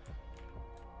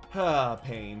 Ah,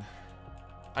 pain.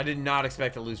 I did not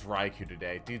expect to lose Raikou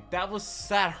today. Dude, that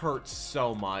hurt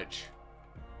so much.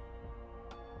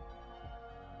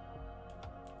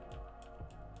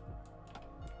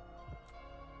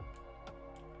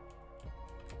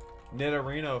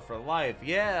 Nidorino for life.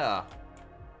 Yeah.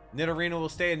 Nidorino will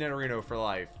stay a Nidorino for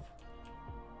life.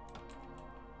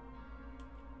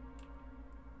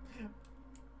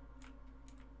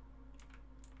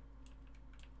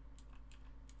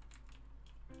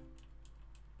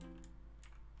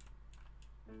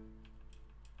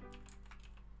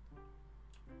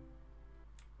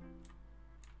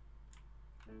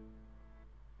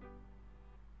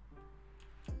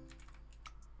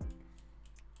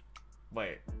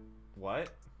 Wait, what?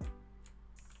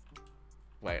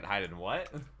 Wait, hiding what?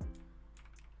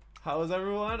 How is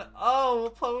everyone?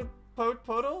 Oh,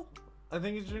 Podal? I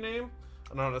think is your name? I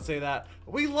don't know how to say that.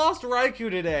 We lost Raikou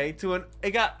today to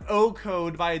it got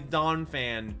O-code by a Dawn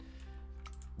fan,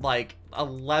 like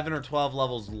 11 or 12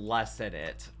 levels less than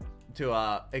it.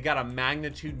 It got a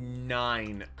magnitude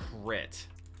 9 crit.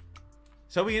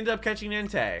 So we ended up catching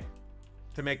Entei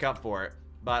to make up for it.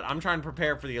 But I'm trying to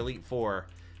prepare for the Elite Four.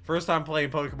 First time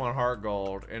playing Pokemon Heart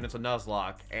Gold, and it's a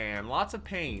Nuzlocke, and lots of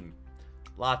pain.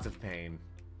 Lots of pain.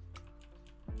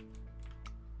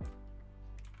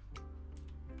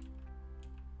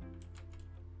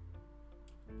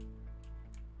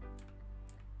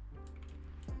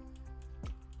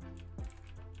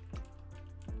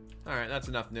 Alright, that's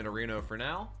enough Nidorino for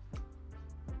now.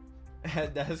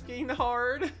 Head desking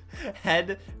hard.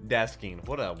 Head desking.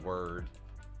 What a word.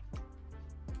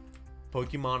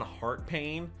 Pokemon Heart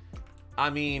Pain. I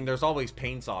mean, there's always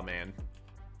Pain Saw, man.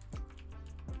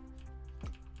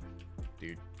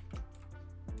 Dude.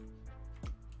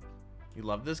 You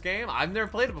love this game? I've never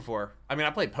played it before. I mean,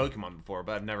 I played Pokemon before,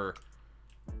 but I've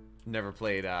never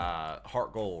played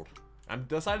Heart Gold. I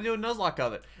decided to do a Nuzlocke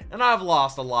of it. And I've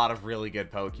lost a lot of really good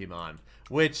Pokemon,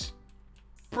 which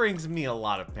brings me a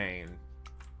lot of pain.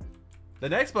 The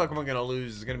next Pokemon I'm going to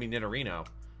lose is going to be Nidorino.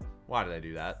 Why did I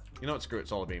do that? You know what? Screw it.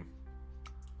 Solar Beam.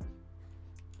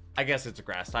 I guess it's a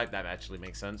grass type. That actually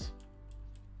makes sense.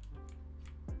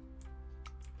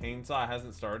 Pain Saw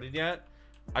hasn't started yet?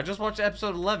 I just watched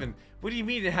episode 11. What do you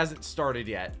mean it hasn't started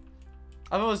yet?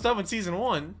 I'm almost done with season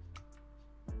 1.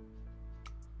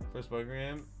 First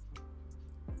Pokemon.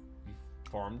 You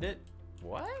farmed it?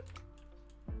 What?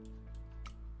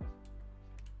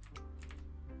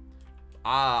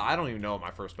 I don't even know what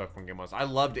my first Pokemon game was. I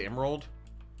loved Emerald.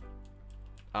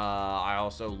 I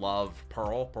also love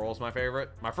Pearl. Pearl's my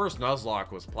favorite. My first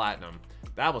Nuzlocke was Platinum.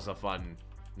 That was a fun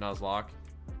Nuzlocke.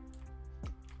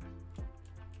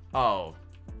 Oh,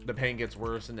 the pain gets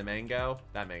worse in the mango?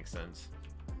 That makes sense.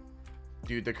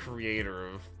 Dude, the creator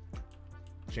of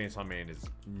Chainsaw Man is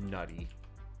nutty.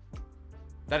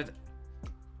 That is...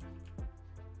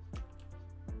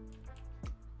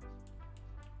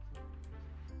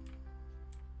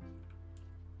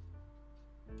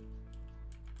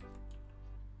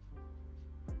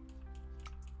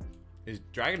 His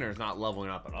Dragonair's not leveling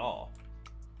up at all.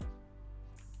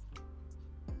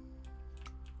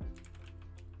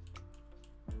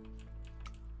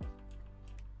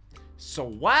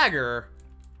 Swagger?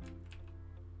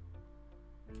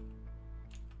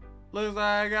 Looks like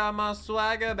I got my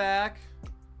swagger back.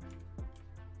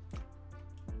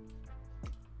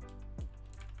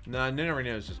 No,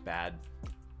 Nidorino is just bad.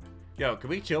 Yo, can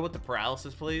we chill with the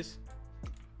paralysis, please?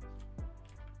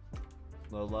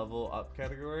 Low level up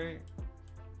category?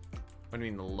 What do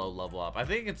you mean the low level up? I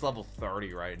think it's level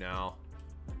 30 right now.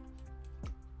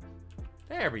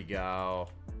 There we go.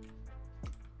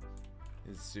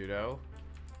 Is pseudo.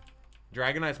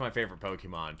 Dragonite's my favorite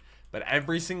Pokemon. But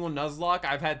every single Nuzlocke,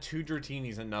 I've had 2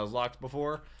 Dratinis in Nuzlocks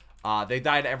before. They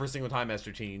died every single time as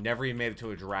Dratini. Never even made it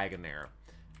to a Dragonair.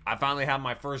 I finally have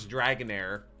my first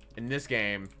Dragonair in this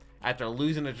game after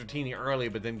losing a Dratini early,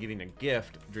 but then getting a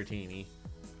gift Dratini.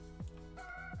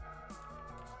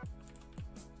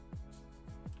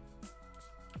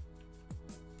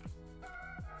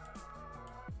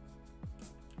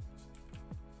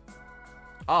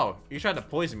 Oh, you tried to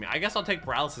poison me. I guess I'll take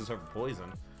paralysis over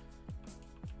poison.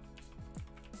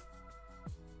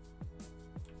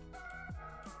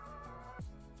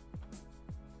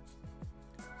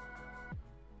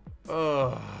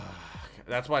 Ugh.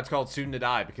 That's why it's called Soon to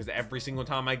Die, because every single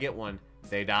time I get one,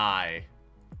 they die.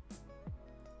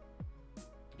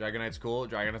 Dragonite's cool.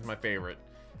 Dragonite's my favorite.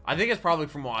 I think it's probably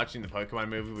from watching the Pokemon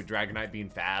movie with Dragonite being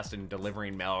fast and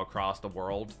delivering mail across the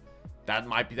world.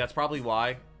 That's probably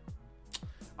why.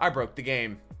 I broke the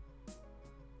game.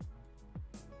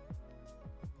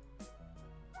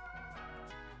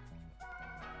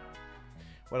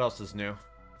 What else is new?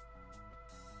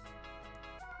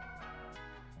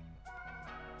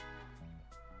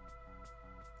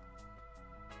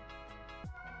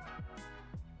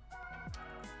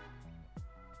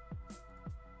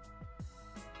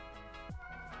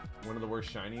 One of the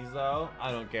worst shinies though.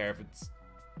 I don't care if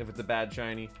it's a bad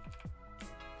shiny.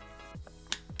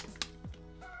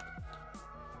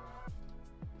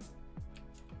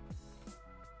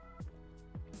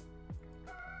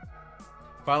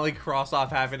 Finally cross off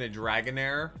having a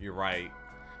Dragonair. You're right.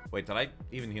 Wait, did I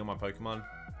even heal my Pokemon?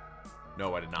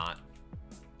 No, I did not.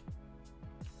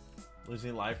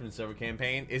 Losing life in the Silver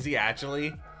campaign? Is he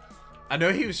actually? I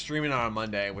know he was streaming on a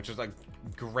Monday, which was like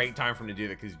great time for him to do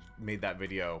that because he made that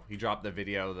video. He dropped the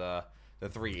video, the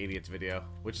 3 Idiots video,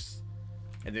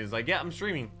 and he was like, yeah, I'm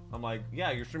streaming. I'm like,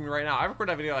 yeah, you're streaming right now. I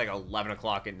recorded that video like 11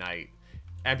 o'clock at night.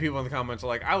 And people in the comments are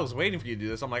like, I was waiting for you to do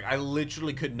this. I'm like, I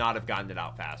literally could not have gotten it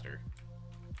out faster.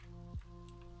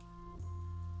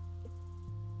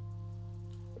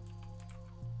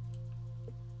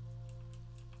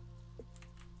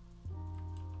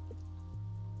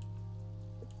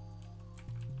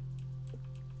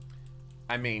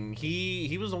 I mean,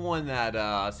 he was the one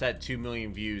that set 2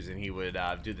 million views, and he would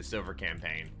do the silver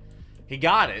campaign. He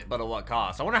got it, but at what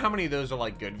cost? I wonder how many of those are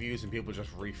like good views and people just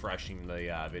refreshing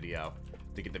the video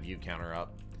to get the view counter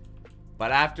up.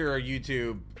 But after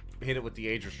YouTube hit it with the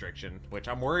age restriction, which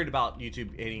I'm worried about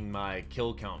YouTube hitting my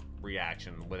kill count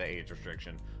reaction with an age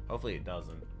restriction. Hopefully it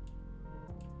doesn't.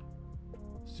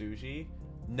 Sushi?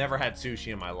 Never had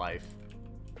sushi in my life.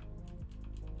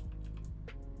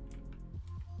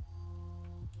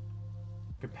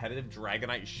 Competitive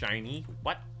Dragonite Shiny?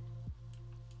 What?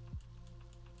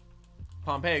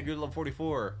 Pompeii, good level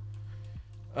 44.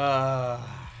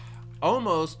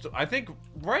 Almost. I think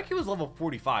Reiki was level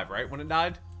 45, right? When it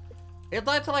died? It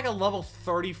died to like a level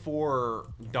 34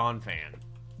 Donphan,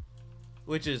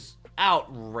 which is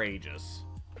outrageous.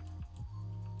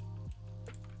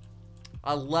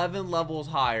 11 levels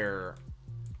higher.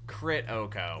 Crit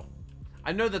Oko.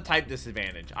 I know the type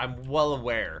disadvantage. I'm well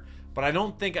aware. But I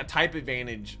don't think a type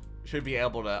advantage should be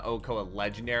able to Oko a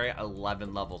legendary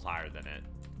 11 levels higher than it.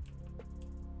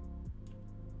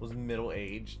 Was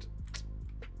middle-aged.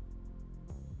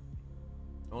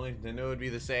 Only Nintendo would be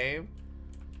the same.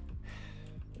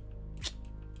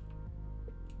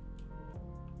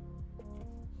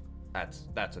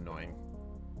 That's annoying.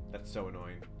 That's so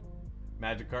annoying.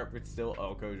 Magikarp but still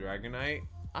Oko Dragonite?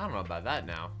 I don't know about that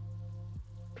now.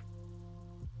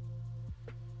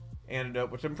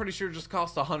 Antidote, which I'm pretty sure just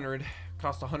cost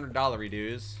 $100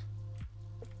 dues.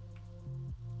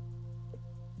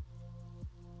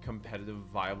 Competitive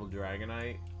viable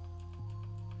Dragonite.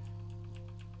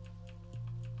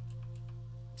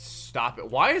 Stop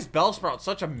it. Why is Bellsprout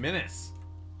such a menace?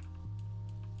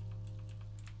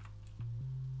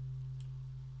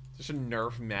 Just a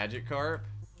nerf Magikarp?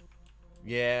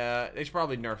 Yeah, they should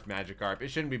probably nerf Magikarp. It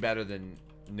shouldn't be better than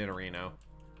Nidorino.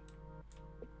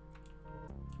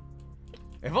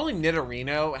 If only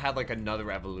Nidorino had like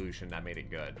another evolution that made it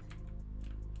good.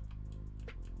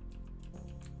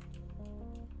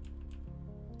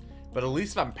 But at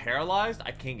least if I'm paralyzed,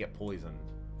 I can't get poisoned.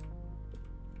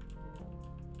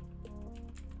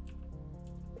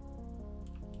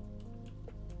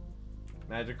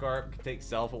 Magikarp could take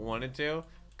Self if it wanted to.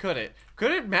 Could it?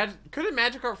 Couldn't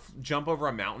Magikarp jump over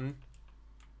a mountain?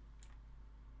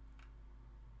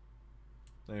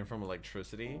 Then from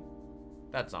electricity?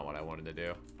 That's not what I wanted to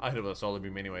do. I hit it with a solar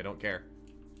beam anyway, don't care.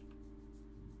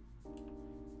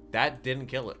 That didn't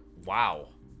kill it. Wow.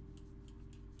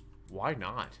 Why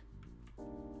not?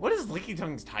 What is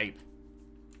Lickitung type?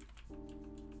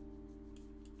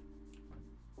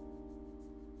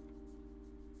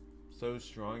 So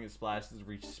strong it splashes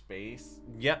reach space.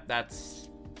 Yep, that's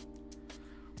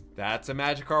a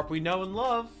Magikarp we know and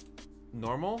love.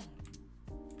 Normal.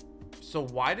 So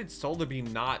why did Solar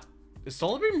Beam not... Is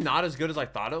Solar Beam not as good as I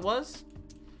thought it was?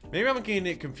 Maybe I'm getting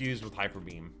it confused with Hyper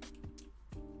Beam.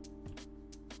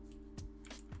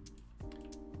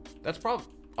 That's probably...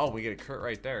 Oh, we get a crit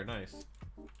right there. Nice.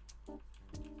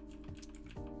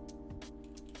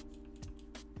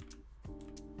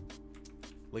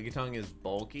 Lickitung is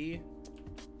bulky.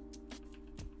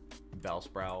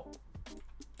 Bellsprout.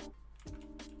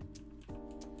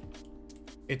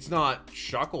 It's not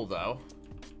Shuckle though.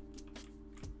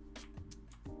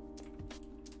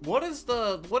 What is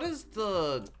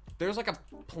the there's like a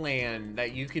plan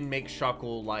that you can make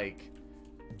Shuckle like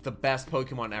the best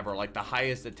Pokemon ever, like the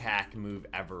highest attack move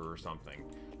ever or something.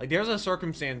 Like there's a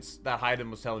circumstance that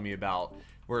Hayden was telling me about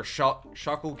where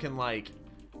Shuckle can like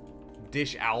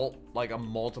dish out like a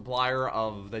multiplier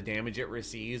of the damage it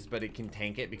receives, but it can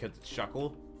tank it because it's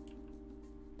Shuckle.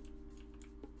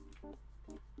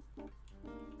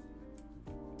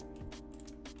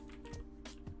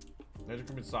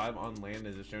 Magikarp inside on land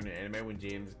as shown in anime when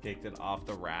James kicked it off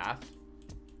the raft.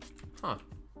 Huh.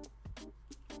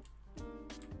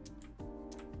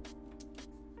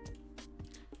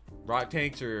 Rock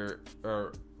types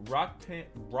are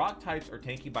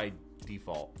tanky by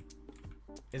default.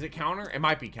 Is it counter? It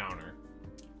might be counter.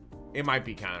 It might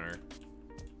be counter.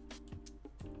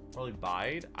 Probably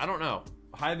bide. I don't know.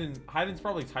 Hayden's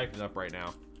probably typing up right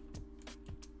now.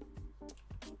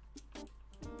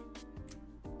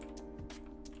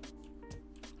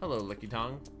 Hello,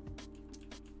 Lickitung.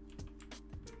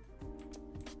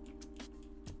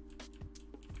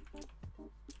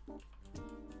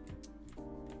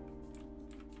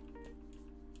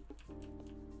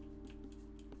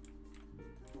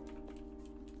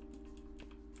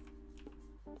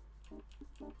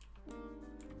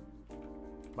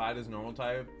 Bide is normal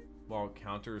type while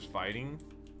counter is fighting.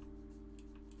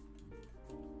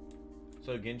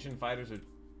 So Genshin fighters are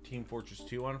Team Fortress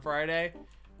 2 on Friday.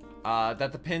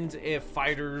 That depends if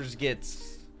fighters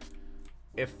gets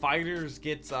if Fighters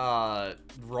gets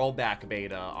rollback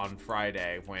beta on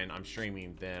Friday when I'm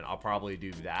streaming, then I'll probably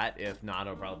do that. If not,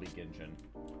 I'll probably Genshin.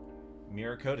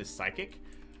 Mirror Code is Psychic.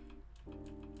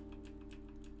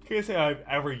 Can't say I've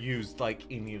ever used like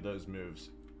any of those moves.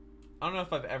 I don't know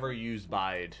if I've ever used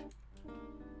Bide.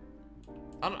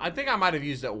 I think I might have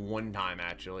used it one time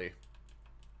actually,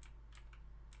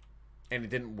 and it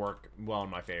didn't work well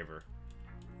in my favor.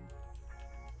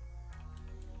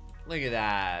 Look at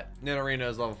that.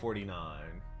 Nidorino's level 49.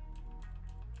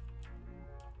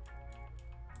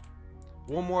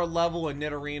 One more level and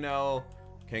Nidorino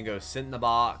can go sit in the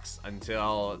box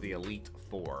until the Elite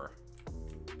Four.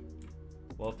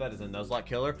 Boba Fett is a Nuzlocke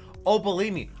killer. Oh,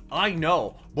 believe me, I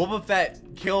know. Boba Fett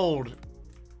killed...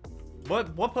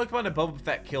 What Pokemon did Boba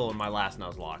Fett kill in my last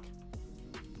Nuzlocke?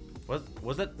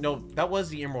 Was it? No, that was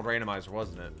the Emerald Randomizer,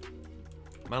 wasn't it?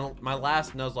 My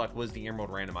last Nuzlocke was the Emerald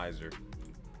Randomizer.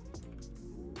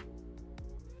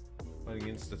 Fight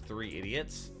against the 3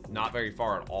 idiots? Not very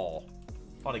far at all.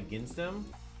 Fought against them?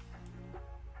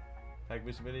 Attack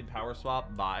boost ability, power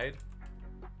swap, Bide.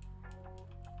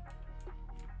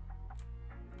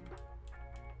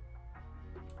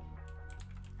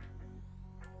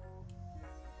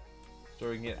 So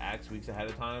we can get axe weeks ahead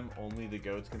of time. Only the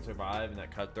goats can survive in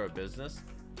that cutthroat business.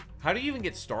 How do you even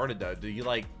get started though? Do you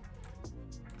like,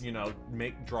 you know,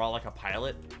 draw like a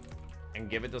pilot and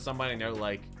give it to somebody and they're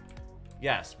like,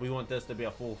 yes, we want this to be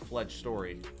a full-fledged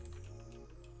story.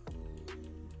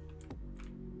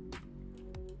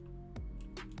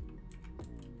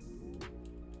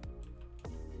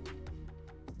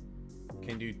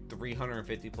 Can do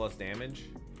 350 plus damage.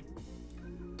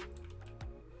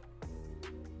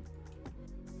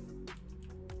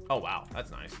 Oh wow,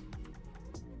 that's nice.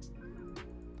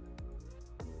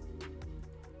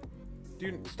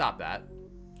 Dude, stop that.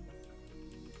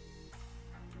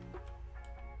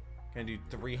 Can do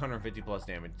 350 plus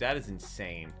damage. That is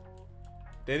insane.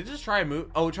 Did it just try to move?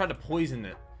 Oh, it tried to poison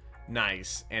it.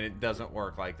 Nice. And it doesn't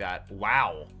work like that.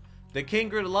 Wow. The king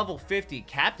grew to level 50.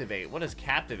 Captivate. What is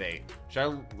Captivate? Should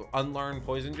I unlearn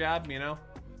Poison Jab, you know?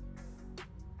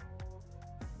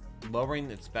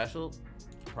 Lowering its special?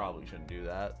 Probably shouldn't do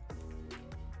that.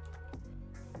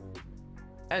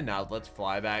 And now let's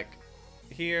fly back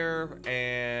here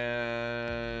and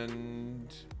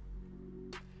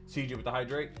siege it with the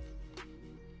Hydrate.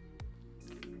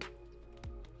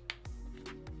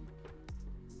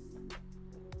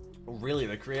 Really,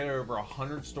 the creator over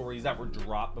 100 stories that were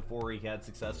dropped before he had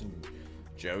success in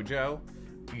JoJo.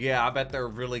 Yeah, I bet they're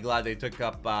really glad they took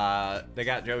up, they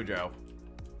got JoJo.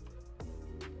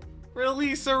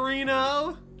 Really,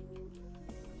 Sereno?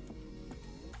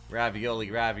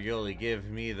 Ravioli, ravioli, give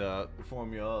me the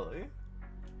formula.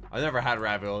 I've never had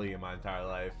ravioli in my entire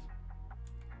life.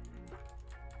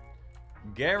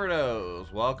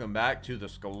 Gyarados, welcome back to the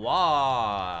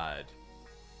squad.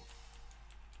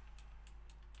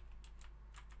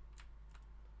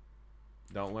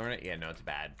 Don't learn it? Yeah, no, it's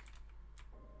bad.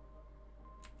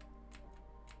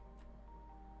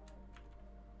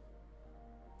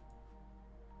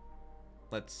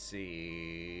 Let's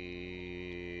see.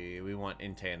 We want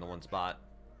Entei in the one spot.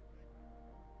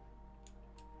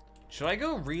 Should I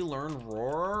go relearn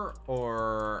Roar,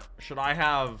 or should I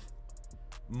have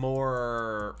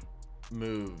more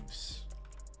moves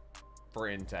for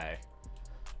Entei?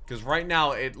 Because right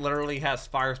now it literally has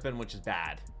Fire Spin, which is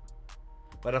bad.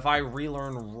 But if I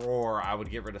relearn Roar, I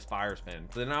would get rid of Fire Spin.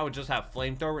 Then I would just have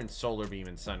Flamethrower and Solar Beam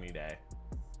and Sunny Day.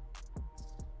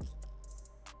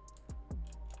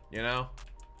 You know?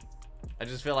 I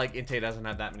just feel like Entei doesn't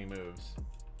have that many moves.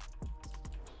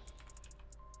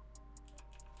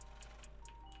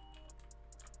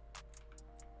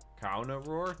 Kauna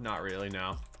Roar? Not really,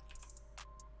 no.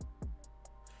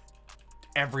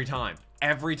 Every time.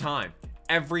 Every time.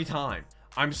 Every time.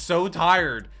 I'm so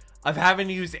tired of having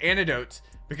to use antidotes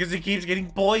because he keeps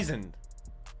getting poisoned.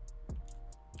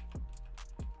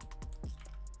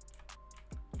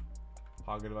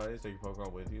 Pocket device, take your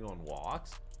Pokemon with you on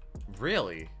walks.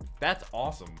 Really? That's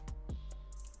awesome.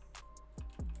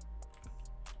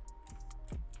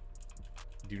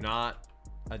 Do not.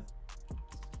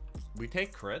 We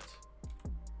take crits.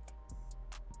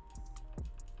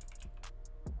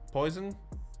 Poison.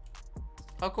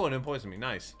 Oh, cool. It didn't poison me.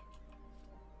 Nice.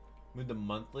 With the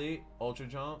monthly Ultra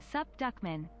Jump. Sup,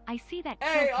 Duckman. I see that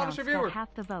hey, kill counts got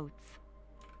half the votes.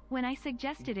 When I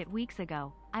suggested it weeks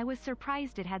ago, I was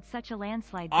surprised it had such a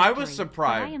landslide victory. I was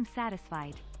surprised. But I am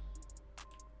satisfied.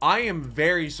 I am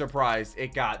very surprised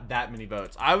it got that many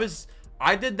votes.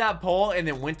 I did that poll and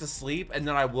then went to sleep, and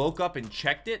then I woke up and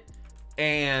checked it,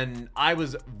 And I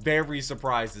was very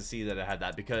surprised to see that it had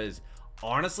that, because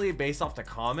honestly, based off the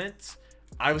comments,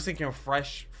 I was thinking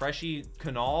Freshy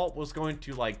Canal was going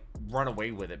to like run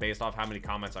away with it based off how many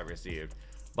comments I received.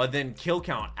 But then kill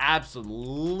count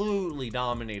absolutely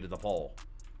dominated the poll.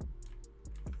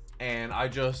 And I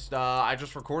just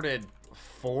recorded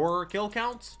 4 kill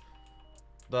counts.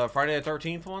 The Friday the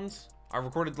 13th ones. I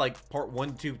recorded like part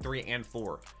 1, 2, 3, and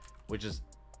 4, which is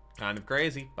kind of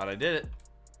crazy, but I did it.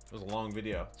 It was a long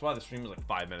video. That's why the stream was like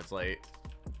 5 minutes late.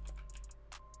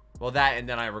 Well, that and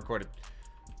then I recorded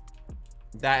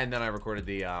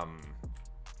the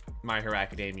My Hero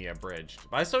Academia abridged.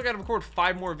 But I still got to record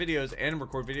 5 more videos and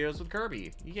record videos with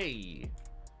Kirby. Yay!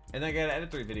 And then I got to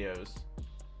edit 3 videos.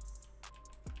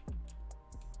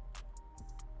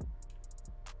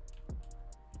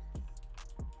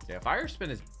 Yeah, Fire Spin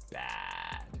is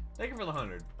bad. Thank you for the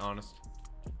 100, honest.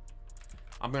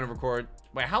 I'm gonna record.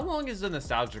 Wait, how long is the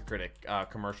Nostalgia Critic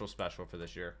commercial special for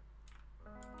this year?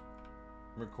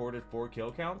 Recorded 4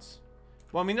 kill counts.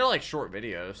 Well, I mean, they're like short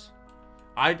videos.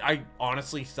 I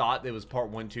honestly thought it was part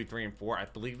 1, 2, 3, and 4. I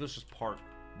believe it was just part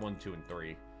 1, 2, and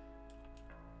 3.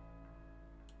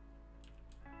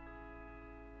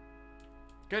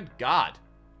 Good God.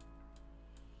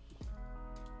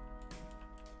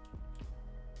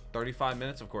 35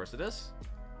 minutes, of course it is.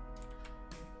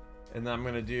 And then I'm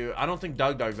gonna do, I don't think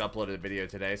Doug's uploaded a video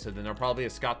today, so then there'll probably be a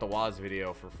Scott the Waz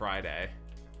video for Friday.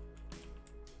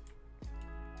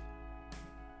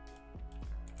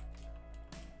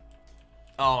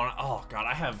 Oh God,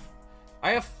 I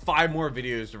have 5 more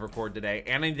videos to record today,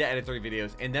 and I need to edit 3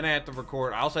 videos, and then I have to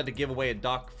record. I also had to give away a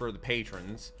duck for the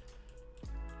patrons.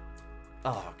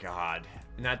 Oh God,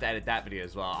 and I have to edit that video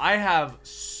as well. I have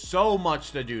so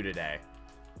much to do today.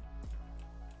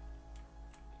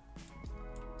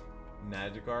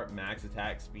 Magikarp, max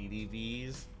attack, speed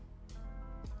EVs.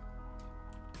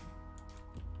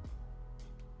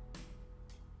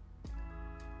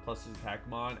 Plus his attack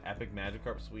mod, epic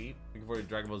Magikarp sweep. Looking forward to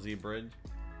Dragon Ball Z bridge.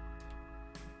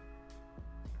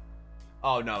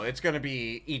 Oh no, it's gonna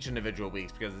be each individual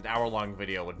weeks because an hour-long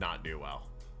video would not do well.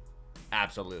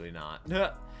 Absolutely not.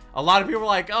 A lot of people were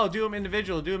like, "Oh, do them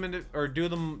individual, do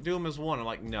them as one." I'm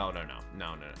like, no.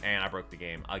 And I broke the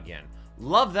game again.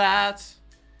 Love that.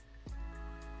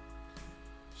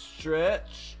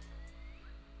 Stretch.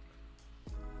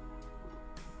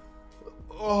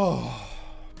 Oh.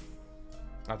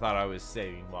 I thought I was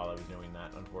saving while I was doing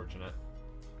that. Unfortunate.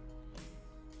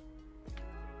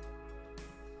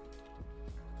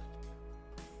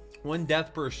 One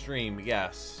death per stream,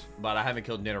 yes. But I haven't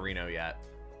killed Nidorino yet.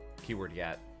 Keyword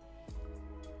yet.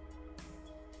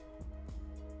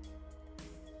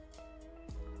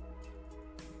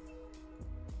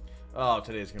 Oh,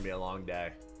 today's gonna be a long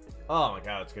day. Oh my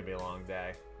God, it's gonna be a long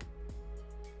day.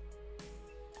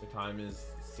 The time is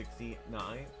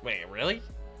 69. Wait, really?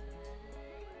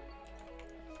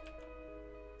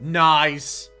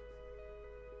 Nice.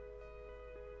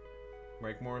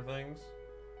 Break more things.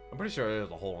 I'm pretty sure there's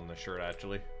a hole in the shirt,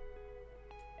 actually.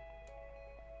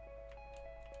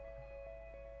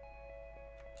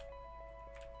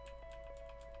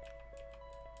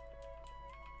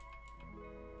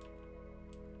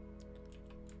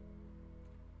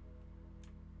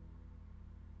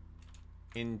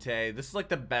 Entei. This is like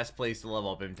the best place to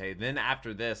level up Entei. Then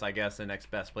after this, I guess the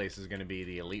next best place is going to be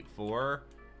the Elite Four.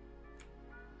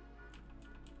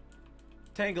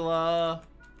 Tangela.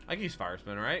 I can use Fire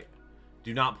Spin, right?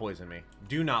 Do not poison me.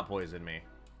 Do not poison me.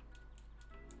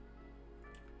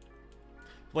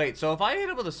 Wait, so if I hit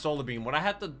it with a Solar Beam, would I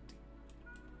have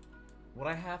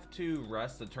to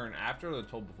rest the turn after or the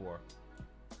turn before?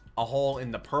 A hole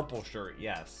in the purple shirt,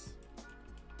 yes.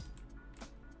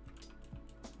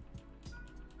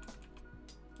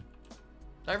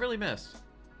 I really missed.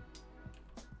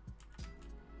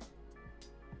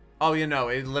 Oh, you know,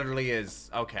 it literally is.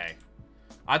 Okay.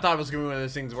 I thought it was going to be one of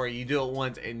those things where you do it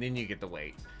once and then you get to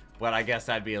wait. But I guess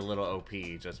that'd be a little OP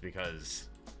just because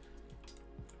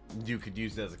you could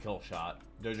use it as a kill shot.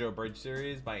 Dojo Bridge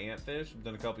Series by Antfish. We've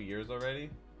done a couple years already.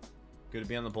 Good to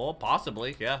be on the poll?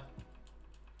 Possibly, yeah.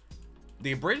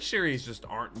 The Bridge Series just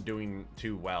aren't doing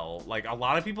too well. Like, a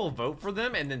lot of people vote for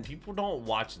them and then people don't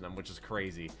watch them, which is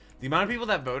crazy. The amount of people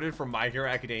that voted for My Hero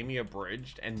Academia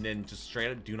Abridged and then just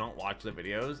straight up do not watch the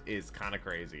videos is kind of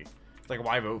crazy. It's like,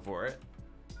 why vote for it?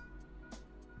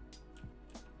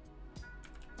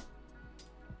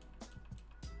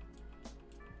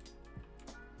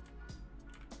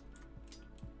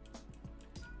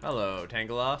 Hello,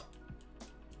 Tangela.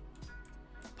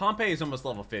 Pompeii is almost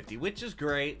level 50, which is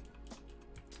great.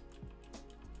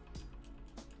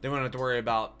 They won't have to worry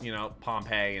about, you know,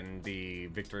 Pompeii and the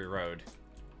Victory Road.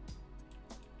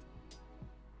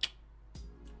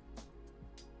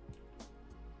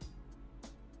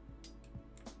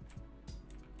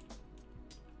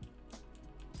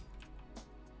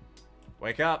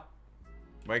 Wake up.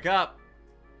 Wake up.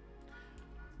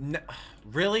 No,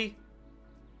 really?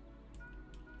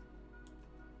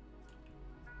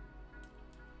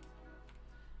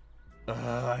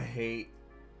 I hate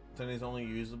Sunny's only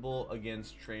usable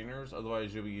against trainers.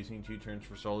 Otherwise, you'll be using 2 turns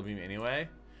for Solar Beam anyway.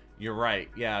 You're right.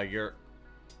 Yeah, you're...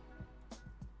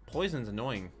 Poison's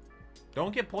annoying.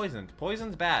 Don't get poisoned.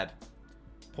 Poison's bad.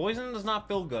 Poison does not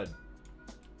feel good.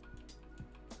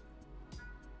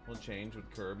 Will change with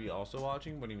Kirby also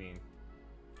watching? What do you mean?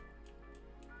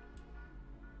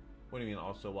 What do you mean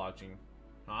also watching?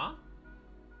 Huh?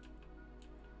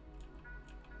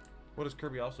 What is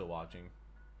Kirby also watching?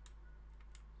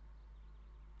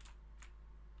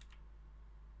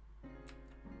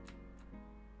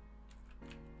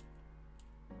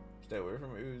 Stay away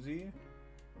from Uzi.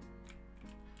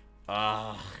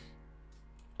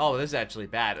 Oh, this is actually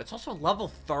bad. It's also level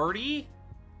 30?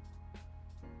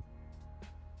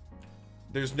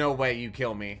 There's no way you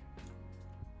kill me.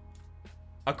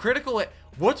 A critical hit.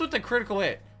 What's with the critical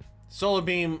hit? Solar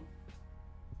Beam.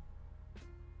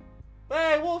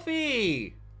 Hey,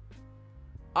 Wolfie!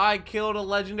 I killed a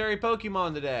legendary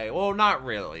Pokemon today. Well, not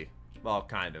really. Well,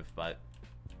 kind of, but...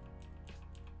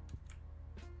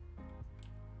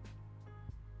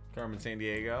 Carmen San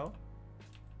Diego.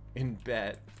 In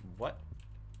bed. What?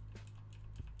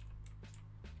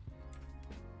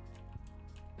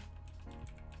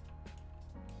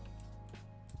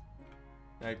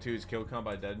 Act 2 is Kill Con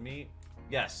by Dead Meat.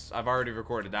 Yes, I've already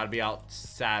recorded. That'll be out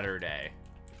Saturday.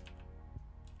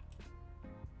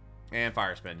 And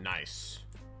Fire Spin. Nice.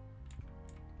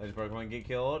 Legendary Pokemon get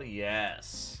killed?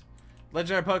 Yes.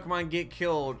 Legendary Pokemon get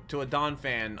killed to a Dawn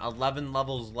fan 11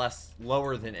 levels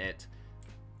lower than it.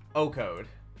 O-code.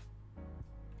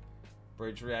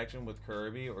 Bridge reaction with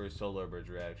Kirby or solo bridge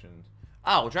reactions?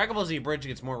 Oh, Dragon Ball Z Bridge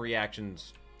gets more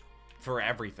reactions for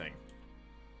everything.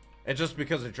 It's just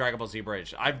because of Dragon Ball Z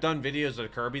Bridge. I've done videos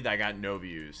of Kirby that got no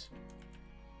views.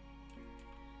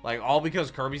 Like, all because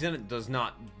Kirby's in it does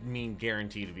not mean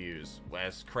guaranteed views,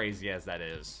 as crazy as that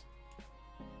is.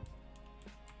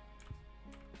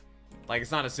 Like,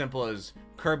 it's not as simple as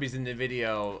Kirby's in the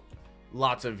video,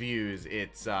 lots of views.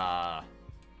 It's,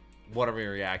 what are we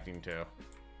reacting to?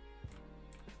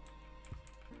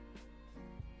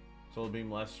 Solar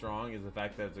Beam less strong is the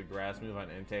fact that it's a grass move on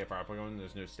Entei Fire Pokemon.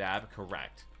 There's no stab.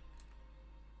 Correct.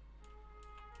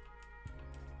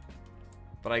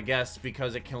 But I guess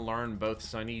because it can learn both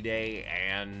Sunny Day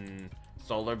and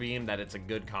Solar Beam, that it's a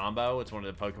good combo. It's one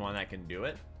of the Pokemon that can do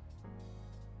it.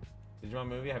 Digimon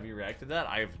movie, have you reacted to that?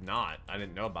 I have not. I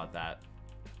didn't know about that.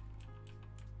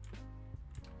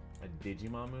 A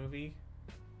Digimon movie?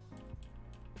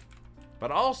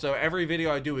 But also, every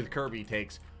video I do with Kirby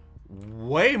takes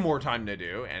way more time to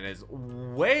do and is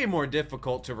way more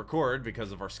difficult to record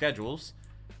because of our schedules.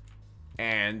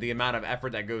 And the amount of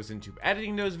effort that goes into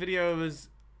editing those videos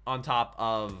on top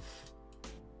of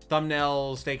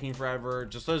thumbnails taking forever.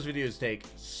 Just those videos take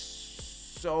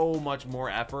so much more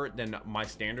effort than my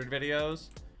standard videos.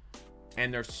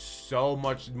 And they're so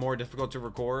much more difficult to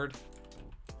record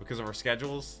because of our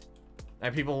schedules.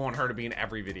 And people want her to be in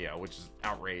every video, which is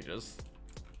outrageous.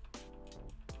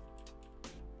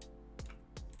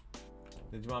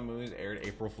 Digimon movies aired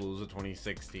April Fools of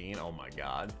 2016. Oh my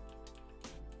god.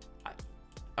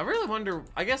 I really wonder,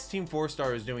 I guess Team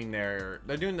 4-Star is doing they're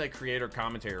doing the creator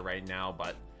commentary right now,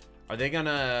 but are they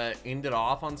gonna end it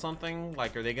off on something?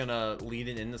 Like, are they gonna lead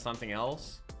it into something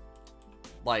else?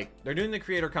 Like, they're doing the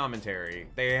creator commentary.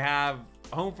 They have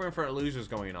Home for Infinite Losers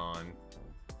going on.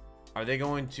 Are they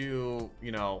going to,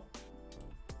 you know,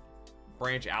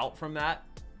 branch out from that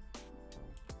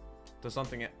to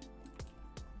something?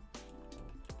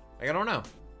 Like, I don't know.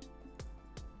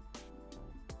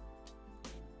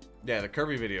 Yeah, the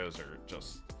Kirby videos are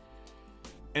just...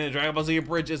 And the Dragon Ball Z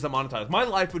Bridge isn't monetized. My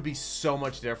life would be so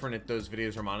much different if those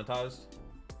videos were monetized.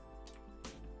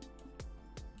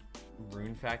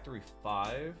 Rune Factory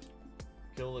 5?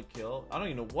 Kill the Kill? I don't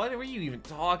even know. What are you even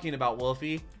talking about,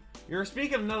 Wolfie? You're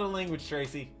speaking another language,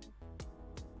 Tracy.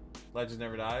 Legends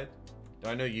Never Died. Do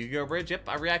I know Yu-Gi-Oh! Bridge? Yep,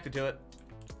 I reacted to it.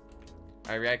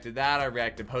 I reacted to that. I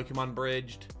reacted to Pokemon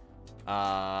Bridged.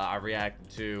 I reacted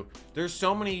to... There's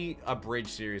so many Bridge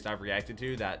series I've reacted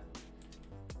to that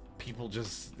people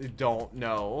just don't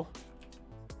know.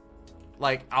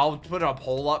 Like, I'll put a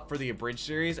poll up for the Abridged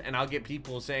series, and I'll get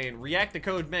people saying, react to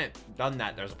Code Mint. Done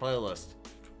that. There's a playlist.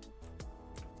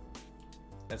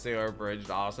 SAR Bridge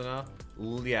to Asuna.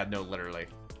 Yeah, no, literally.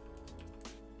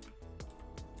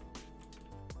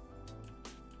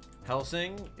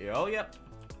 Helsing. Oh, yep.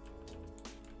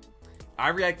 I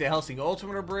reacted to Helsing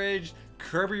Ultimate Bridge.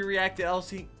 Kirby reacted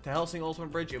to Helsing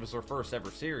Ultimate Bridge. It was her first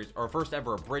ever series, or first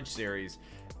ever bridge series.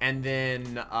 And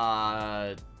then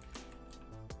I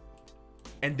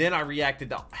reacted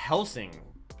to Helsing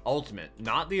Ultimate,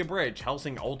 not the abridged,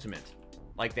 Helsing Ultimate,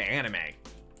 like the anime.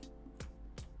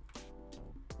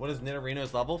 What is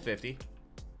Nidorino's level? 50.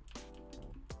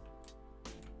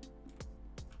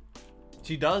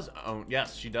 She does own,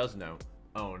 yes, she does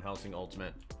own Helsing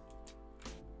Ultimate.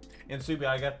 And Subi,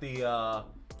 I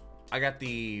got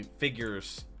the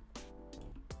figures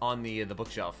on the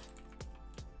bookshelf.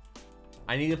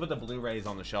 I need to put the Blu-rays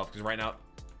on the shelf because right now,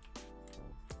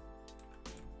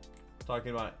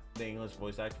 talking about the English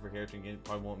voice actor for character again,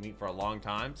 probably won't meet for a long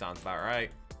time. Sounds about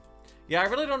right. Yeah, I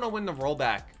really don't know when the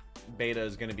rollback beta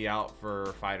is going to be out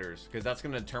for Fighters, because that's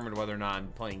going to determine whether or not I'm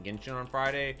playing Genshin on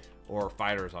Friday or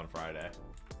Fighters on Friday.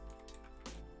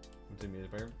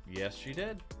 Yes, she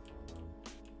did.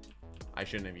 I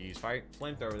shouldn't have used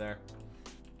flamethrower there.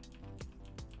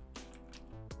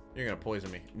 You're gonna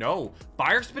poison me. No,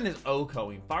 Fire Spin is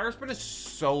OHKOing. Fire Spin is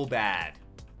so bad.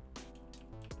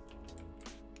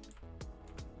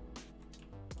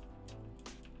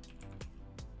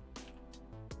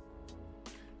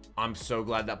 I'm so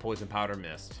glad that poison powder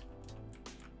missed.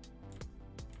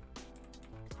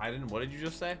 What did you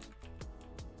just say?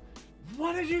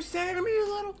 What did you say to me,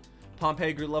 you little?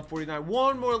 Pompeii grew level 49.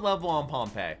 One more level on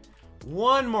Pompeii.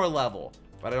 One more level.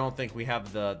 But I don't think we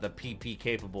have the PP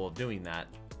capable of doing that.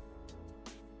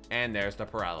 And there's the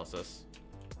paralysis.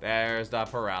 There's the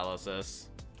paralysis.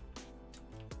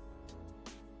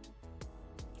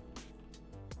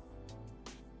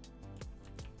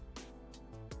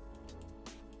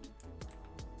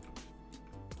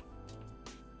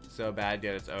 So bad,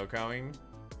 yet it's OHKOing.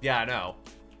 Yeah, I know.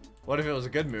 What if it was a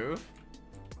good move?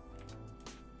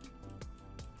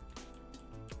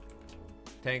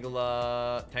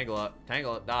 Tangela,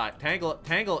 die.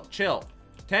 Chill.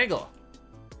 Tangela.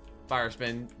 Fire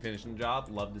Spin, finishing the job.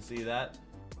 Love to see that.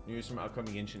 News from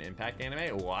upcoming Genshin Impact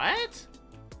anime. What?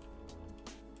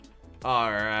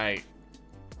 Alright.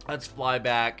 Let's fly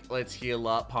back. Let's heal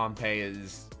up. Pompeii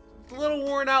is a little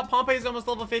worn out. Pompeii is almost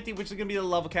level 50, which is going to be the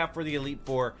level cap for the Elite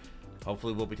Four.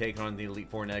 Hopefully we'll be taking on the Elite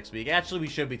Four next week. Actually, we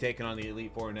should be taking on the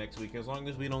Elite Four next week, as long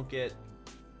as we don't get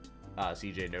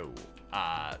CJ. No.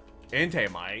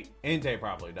 Entei might. Entei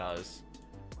probably does.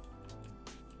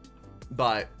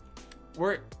 But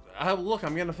look,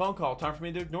 I'm getting a phone call. Time for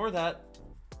me to ignore that.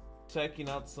 Checking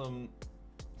out some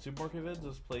supermarket vids.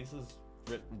 This place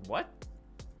is what?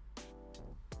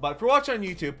 But for watching on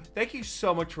YouTube, thank you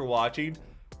so much for watching.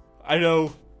 I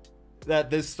know that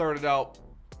this started out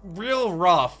real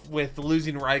rough with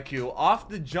losing Raikou off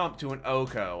the jump to an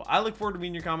OHKO. I look forward to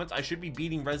reading your comments. I should be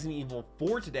beating Resident Evil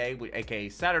 4 today, aka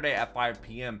Saturday at 5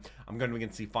 p.m. I'm going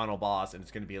against the final boss, and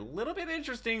it's going to be a little bit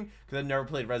interesting because I've never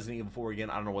played Resident Evil 4 again.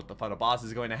 I don't know what the final boss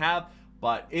is going to have,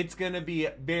 but it's going to be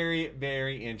very,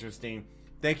 very interesting.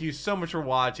 Thank you so much for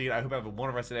watching. I hope you have a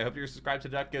wonderful rest of the day. I hope you're subscribed to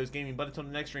Duck Goes Gaming. But until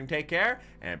the next stream, take care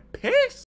and peace.